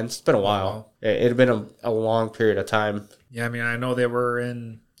those lines. It's been a while. It had been a long period of time. Yeah, I mean, I know they were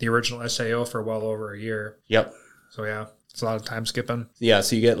in the original SAO for well over a year. Yep. So, yeah, it's a lot of time skipping. Yeah,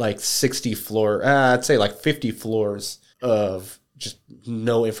 so you get 60 floor, I'd say 50 floors of just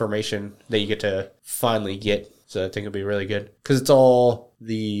no information that you get to finally get. So I think it'll be really good. Because it's all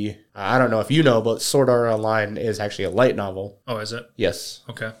I don't know if you know, but Sword Art Online is actually a light novel. Oh, is it? Yes.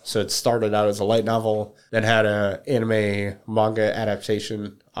 Okay. So it started out as a light novel, then had an anime manga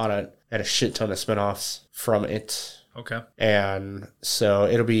adaptation on it, and a shit ton of spinoffs from it. Okay. And so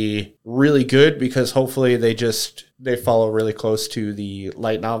it'll be really good because hopefully they follow really close to the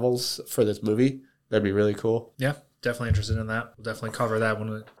light novels for this movie. That'd be really cool. Yeah, definitely interested in that. We'll definitely cover that when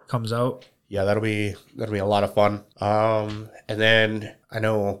it comes out. Yeah, that'll be a lot of fun. And then I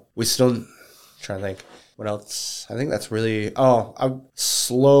know we still trying to think what else. I think that's really. Oh, I'm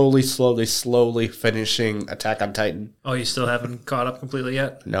slowly finishing Attack on Titan. Oh, you still haven't caught up completely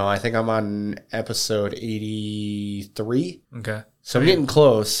yet? No, I think I'm on episode 83. Okay, So I'm getting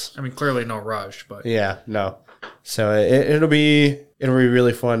close. I mean, clearly no rush, but Yeah, no. So it'll be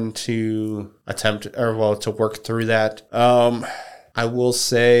really fun to to work through that. I will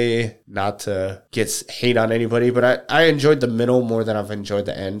say, not to get hate on anybody, but I enjoyed the middle more than I've enjoyed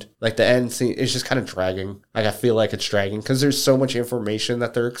the end. Like the end scene is just kind of dragging. Like I feel like it's dragging because there's so much information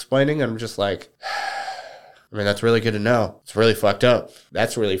that they're explaining. And I'm just like, I mean, that's really good to know. It's really fucked up.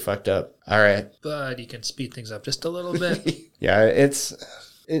 That's really fucked up. All right. But you can speed things up just a little bit. Yeah, That's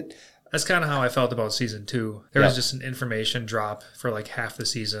kind of how I felt about season 2. There was just an information drop for like half the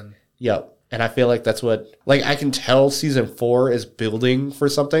season. Yep. And I feel like that's what, like, I can tell season 4 is building for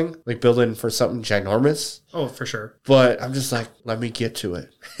something, like building for something ginormous. Oh, for sure. But I'm just like, let me get to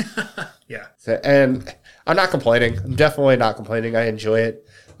it. Yeah. So, and I'm not complaining. I'm definitely not complaining. I enjoy it.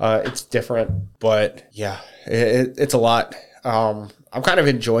 It's different, but yeah, it's a lot. I'm kind of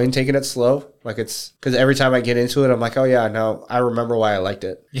enjoying taking it slow. Like it's because every time I get into it, I'm like, oh yeah, no, I remember why I liked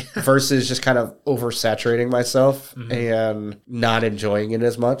it. Yeah. Versus just kind of oversaturating myself and not enjoying it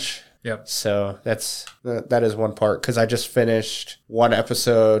as much. Yep. So that is one part because I just finished one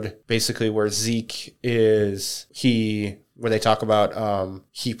episode basically where Zeke where they talk about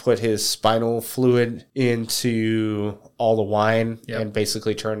he put his spinal fluid into all the wine and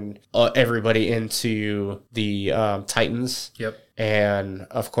basically turned everybody into the Titans. Yep. And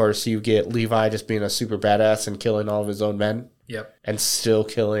of course you get Levi just being a super badass and killing all of his own men. Yep. And still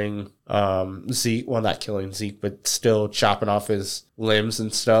killing Zeke. Well, not killing Zeke, but still chopping off his limbs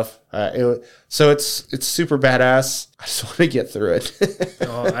and stuff. So it's super badass. I just want to get through it.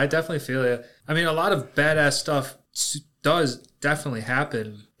 Oh, I definitely feel it. I mean, a lot of badass stuff does definitely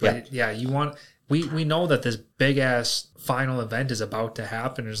happen. But yeah we know that this big ass final event is about to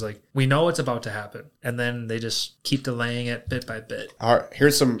happen. It's like we know it's about to happen, and then they just keep delaying it bit by bit. All right,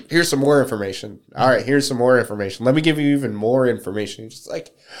 here's some more information. All right, here's some more information. Let me give you even more information. It's just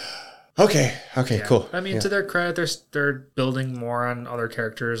like, okay, cool. I mean, to their credit, they're building more on other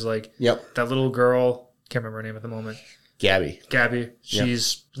characters. Like that little girl, can't remember her name at the moment. Gabby.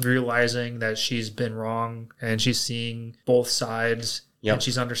 She's realizing that she's been wrong, and she's seeing both sides. Yep. And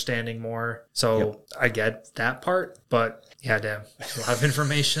she's understanding more. So I get that part, but yeah, damn, a lot of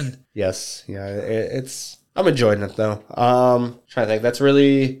information. Yes. Yeah. I'm enjoying it though. Trying to think. That's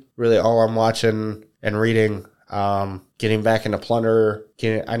really, really all I'm watching and reading. Getting back into Plunder.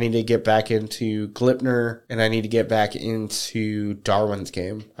 I need to get back into Gleipnir, and I need to get back into Darwin's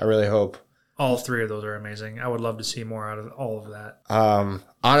Game. I really hope. All 3 of those are amazing. I would love to see more out of all of that.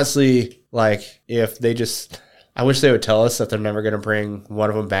 Honestly, like if they just. I wish they would tell us that they're never going to bring one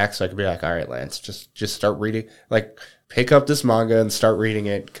of them back so I could be like, all right, Lance, just start reading. Like, pick up this manga and start reading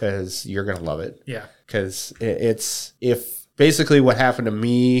it because you're going to love it. Yeah. Because if basically what happened to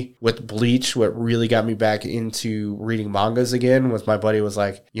me with Bleach, what really got me back into reading mangas again was my buddy was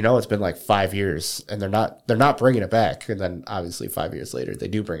like, it's been like 5 years and they're not bringing it back. And then obviously 5 years later, they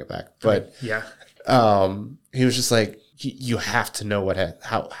do bring it back. But yeah, he was just like, you have to know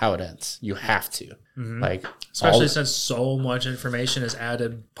how it ends. You have to. Like, especially since so much information is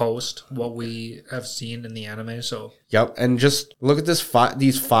added post what we have seen in the anime. So yep, and just look at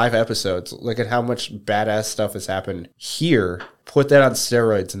these 5 episodes. Look at how much badass stuff has happened here. Put that on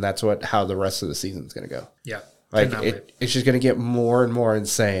steroids, and that's how the rest of the season's gonna go. Yeah, like it's just gonna get more and more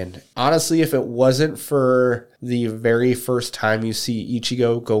insane. Honestly, if it wasn't for the very first time you see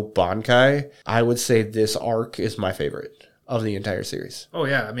Ichigo go Bankai, I would say this arc is my favorite of the entire series. Oh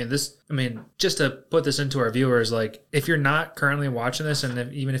yeah, I mean, just to put this into our viewers, like if you're not currently watching this,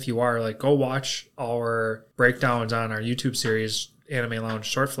 and even if you are, like go watch our breakdowns on our YouTube series, Anime Lounge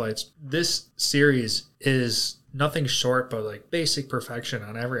Short Flights. This series is nothing short but like basic perfection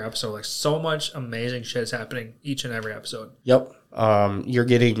on every episode. Like so much amazing shit is happening each and every episode. Yep. You're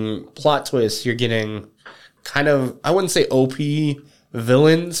getting plot twists. You're getting kind of, I wouldn't say OP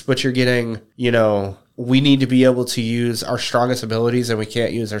villains, but you're getting, we need to be able to use our strongest abilities and we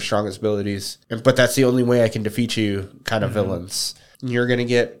can't use our strongest abilities. But that's the only way I can defeat you kind of villains. You're going to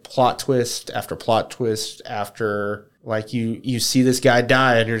get plot twist after like you see this guy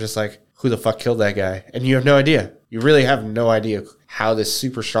die and you're just like, who the fuck killed that guy? And you have no idea. You really have no idea how this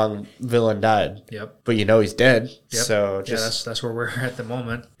super strong villain died. Yep. But he's dead. Yep. So that's where we're at the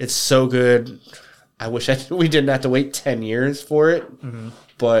moment. It's so good. I wish we didn't have to wait 10 years for it,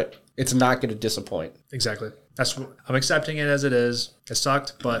 but it's not going to disappoint. Exactly. I'm accepting it as it is. It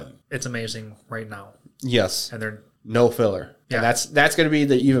sucked, but it's amazing right now. Yes. And they're no filler. Yeah. And that's going to be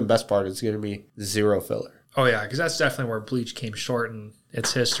the even best part. It's going to be zero filler. Oh yeah, because that's definitely where Bleach came short in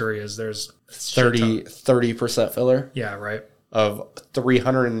its history. Is there's 30% filler Yeah, right. of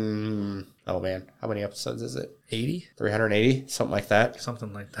 300 and, oh man, how many episodes is it? 80, 380, something like that.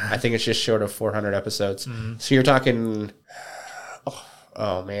 something like I that. think it's just short of 400 episodes. So you're talking,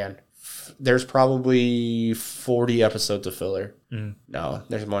 oh man, there's probably 40 episodes of filler. No,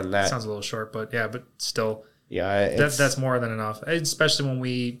 there's more than that. Sounds a little short, but yeah, but still, Yeah, that's more than enough. Especially when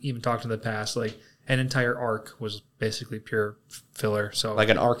we even talked in the past, like an entire arc was basically pure filler. So like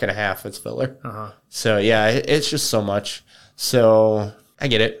an arc and a half. It's filler. uh-huh. So yeah, it's just so much. So I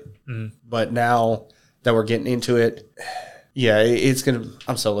get it. But now that we're getting into it, yeah, it's gonna.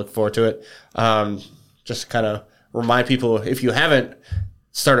 I'm so looking forward to it. Just kind of remind people, if you haven't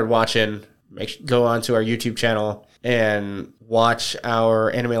started watching, go on to our YouTube channel and watch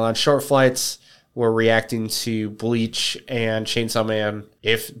our Anime Lounge short flights. We're reacting to Bleach and Chainsaw Man.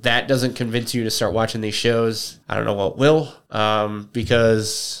 If that doesn't convince you to start watching these shows, I don't know what will.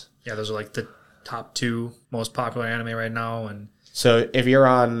 Because yeah, those are like the top 2 most popular anime right now. And so if you're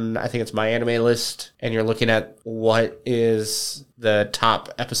on, I think it's My Anime List, and you're looking at what is the top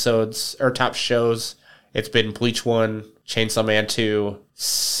episodes or top shows, it's been Bleach 1, Chainsaw Man 2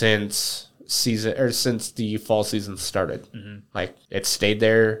 since the fall season started. Like it stayed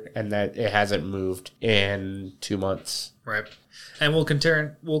there, and that it hasn't moved in 2 months. right. And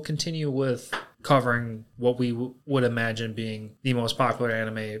we'll continue with covering what we would imagine being the most popular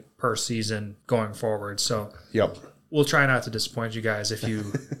anime per season going forward. So Yep. we'll try not to disappoint you guys if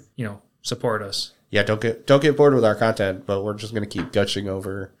you support us. Yeah, don't get bored with our content, but we're just gonna keep gushing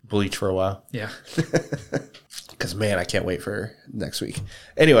over Bleach for a while. Yeah. Because man, I can't wait for next week.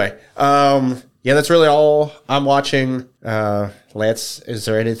 Anyway, yeah, that's really all I'm watching. Lance, is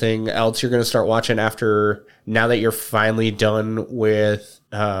there anything else you're gonna start watching now that you're finally done with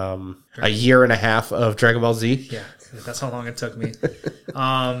a year and a half of Dragon Ball Z? Yeah, that's how long it took me.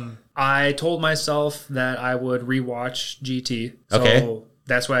 I told myself that I would rewatch GT. So Okay.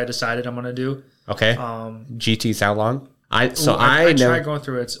 that's what I decided I'm gonna do. Okay. GT's how long? I tried never. going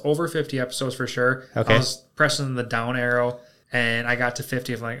through it. It's over 50 episodes for sure. Okay. I was pressing the down arrow, and I got to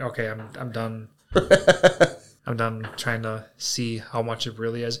 50. I'm like, okay, I'm done. I'm done trying to see how much it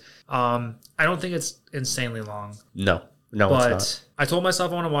really is. I don't think it's insanely long, No, it's not. but I told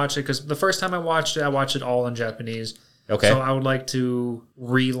myself I want to watch it because the first time I watched it all in Japanese. Okay. So I would like to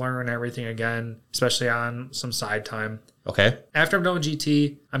relearn everything again, especially on some side time. Okay. After I'm done with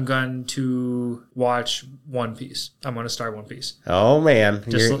GT, I'm going to watch One Piece. I'm going to start One Piece. Oh man,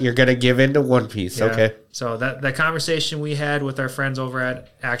 you're gonna give into One Piece. Yeah. Okay. So that conversation we had with our friends over at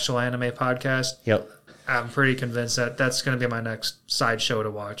Actual Anime Podcast, Yep. I'm pretty convinced that that's going to be my next side show to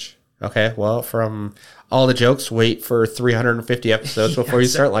watch. Okay. Well, from all the jokes, wait for 350 episodes before you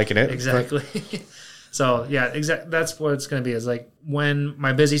start liking it. Exactly. So yeah, that's what it's going to be. Is like when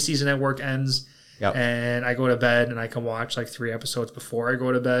my busy season at work ends. Yep. And I go to bed and I can watch like 3 episodes before I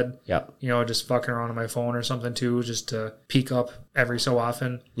go to bed. Yep. Just fucking around on my phone or something too, just to peek up every so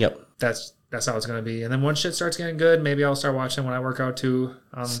often. Yep. That's how it's gonna be. And then once shit starts getting good, maybe I'll start watching when I work out too.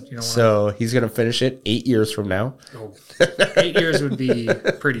 So he's gonna finish it 8 years from now. 8 years would be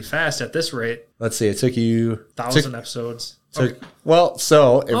pretty fast at this rate. Let's see. It took you 1,000 episodes. Okay.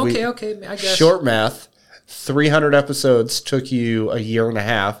 Okay. I guess short math, 300 episodes took you a year and a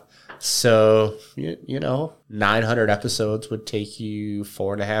half. So, 900 episodes would take you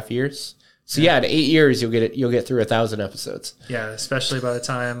 4.5 years. So yeah, in 8 years you'll get through 1,000 episodes. Yeah, especially by the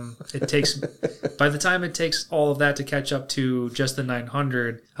time it takes all of that to catch up to just the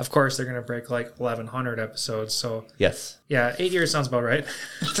 900. Of course, they're gonna break like 1,100 episodes. So Yes, yeah, 8 years sounds about right.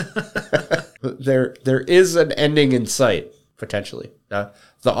 there is an ending in sight potentially. The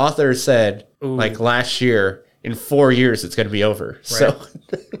author said like last year, in 4 years it's going to be over. Right. So.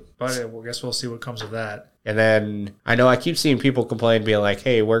 But I guess we'll see what comes of that. And then I know I keep seeing people complain, being like,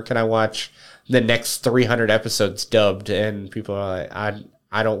 hey, where can I watch the next 300 episodes dubbed? And people are like,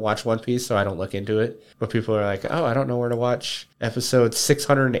 I don't watch One Piece, so I don't look into it. But people are like, oh, I don't know where to watch episode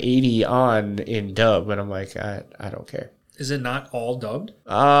 680 in dub. And I'm like, I don't care. Is it not all dubbed?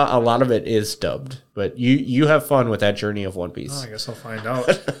 A lot of it is dubbed. But you have fun with that journey of One Piece. Oh, I guess I'll find out.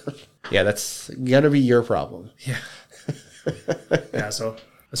 Yeah, that's going to be your problem. Yeah. Yeah, so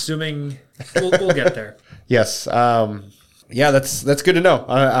assuming we'll get there. Yes. Yeah, that's good to know.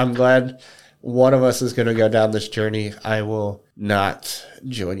 I'm glad one of us is going to go down this journey. I will not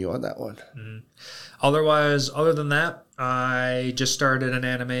join you on that one. Otherwise, other than that, I just started an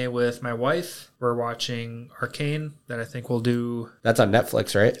anime with my wife. We're watching Arcane that I think we'll do. That's on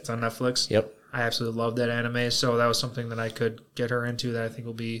Netflix, right? It's on Netflix. Yep. I absolutely love that anime, so that was something that I could get her into that I think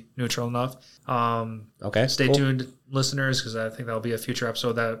will be neutral enough. Okay. Stay cool. tuned, listeners, because I think that'll be a future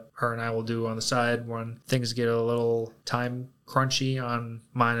episode that her and I will do on the side when things get a little time crunchy on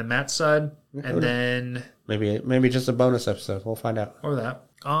mine and Matt's side. And then maybe just a bonus episode. We'll find out. or that.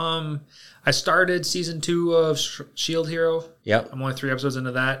 I started season 2 of Shield Hero. Yep. I'm only 3 episodes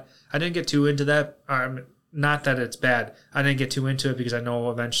into that. I didn't get too into that. Not that it's bad. I didn't get too into it because I know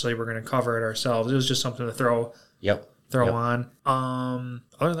eventually we're going to cover it ourselves. It was just something to throw on. Other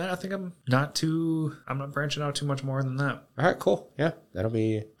than that, I think I'm not branching out too much more than that. All right, cool. Yeah, that'll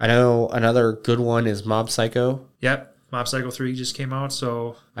be. I know another good one is Mob Psycho. Yep, Mob Psycho 3 just came out,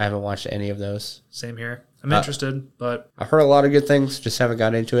 so I haven't watched any of those. same here. I'm interested, but I've heard a lot of good things. Just haven't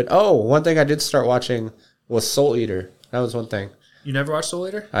gotten into it. Oh, one thing I did start watching was Soul Eater. That was one thing. you never watched Soul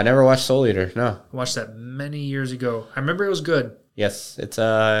Eater? I never watched Soul Eater. No. I watched that many years ago. I remember it was good. Yes,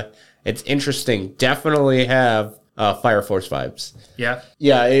 it's interesting. Definitely have Fire Force vibes. Yeah.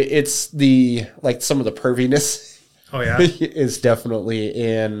 Yeah, it's the like some of the perviness. Oh yeah. is definitely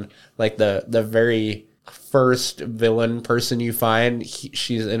in like the very first villain person you find.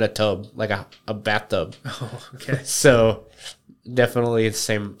 She's in a tub, like a bathtub. Oh, okay. So definitely the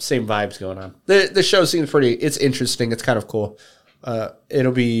same vibes going on. The show seems pretty. It's interesting. It's kind of cool.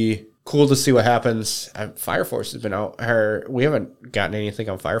 It'll be cool to see what happens. Fire Force has been out. We haven't gotten anything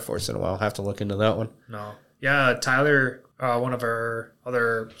on Fire Force in a while. I'll have to look into that one. No. Yeah, Tyler, one of our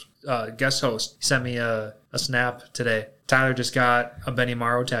other guest hosts, he sent me a snap today. Tyler just got a Benny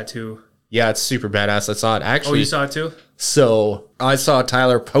Morrow tattoo. Yeah, it's super badass. I saw it actually. Oh, you saw it too? So I saw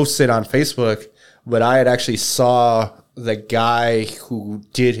Tyler post it on Facebook, but I had actually saw the guy who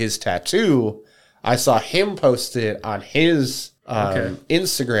did his tattoo. I saw him post it on his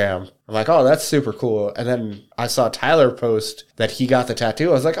Instagram. I'm like, oh, that's super cool. And then I saw Tyler post that he got the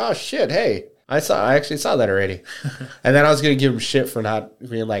tattoo. I was like, oh shit, hey. I actually saw that already. And then I was going to give him shit for not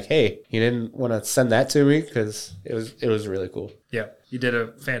being like, hey, you didn't want to send that to me because it was really cool. Yeah, you did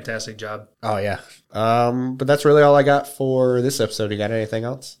a fantastic job. Oh, yeah. But that's really all I got for this episode. You got anything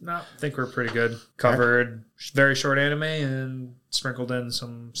else? No, I think we're pretty good. Covered very short anime and sprinkled in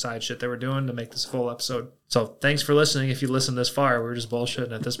some side shit that we're doing to make this a full episode. So thanks for listening. If you listened this far, we're just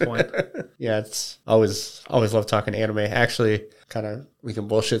bullshitting at this point. Yeah, it's always love talking anime. Actually, we can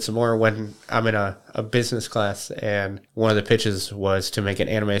bullshit some more when I'm in a business class, and one of the pitches was to make an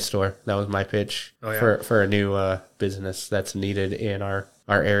anime store. That was my pitch for a new business that's needed in our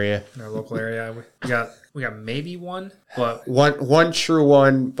area. In our local area. We got maybe one, but one true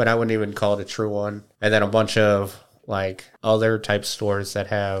one, but I wouldn't even call it a true one. And then a bunch of like other type stores that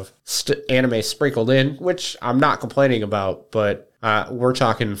have anime sprinkled in, which I'm not complaining about, but we're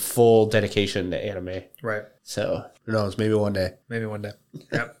talking full dedication to anime. Right. So who knows? Maybe one day.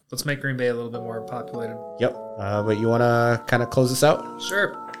 Yep. Let's make Green Bay a little bit more populated. Yep. But you want to kind of close this out?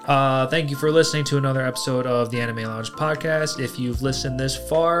 Sure. Thank you for listening to another episode of the Anime Lounge podcast. If you've listened this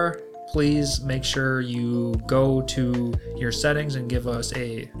far, please make sure you go to your settings and give us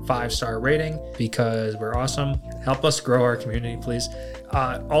a 5-star rating because we're awesome. Help us grow our community, please.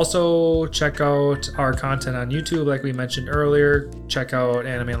 Also, check out our content on YouTube, like we mentioned earlier. Check out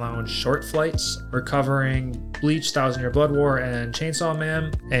Anime Lounge Short Flights. We're covering Bleach, 1,000 Year Blood War, and Chainsaw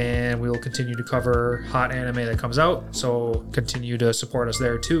Man, and we will continue to cover hot anime that comes out, so continue to support us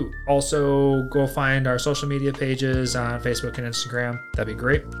there too. Also, go find our social media pages on Facebook and Instagram. That'd be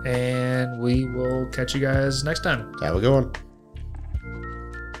great, and we will catch you guys next time. Have a good one.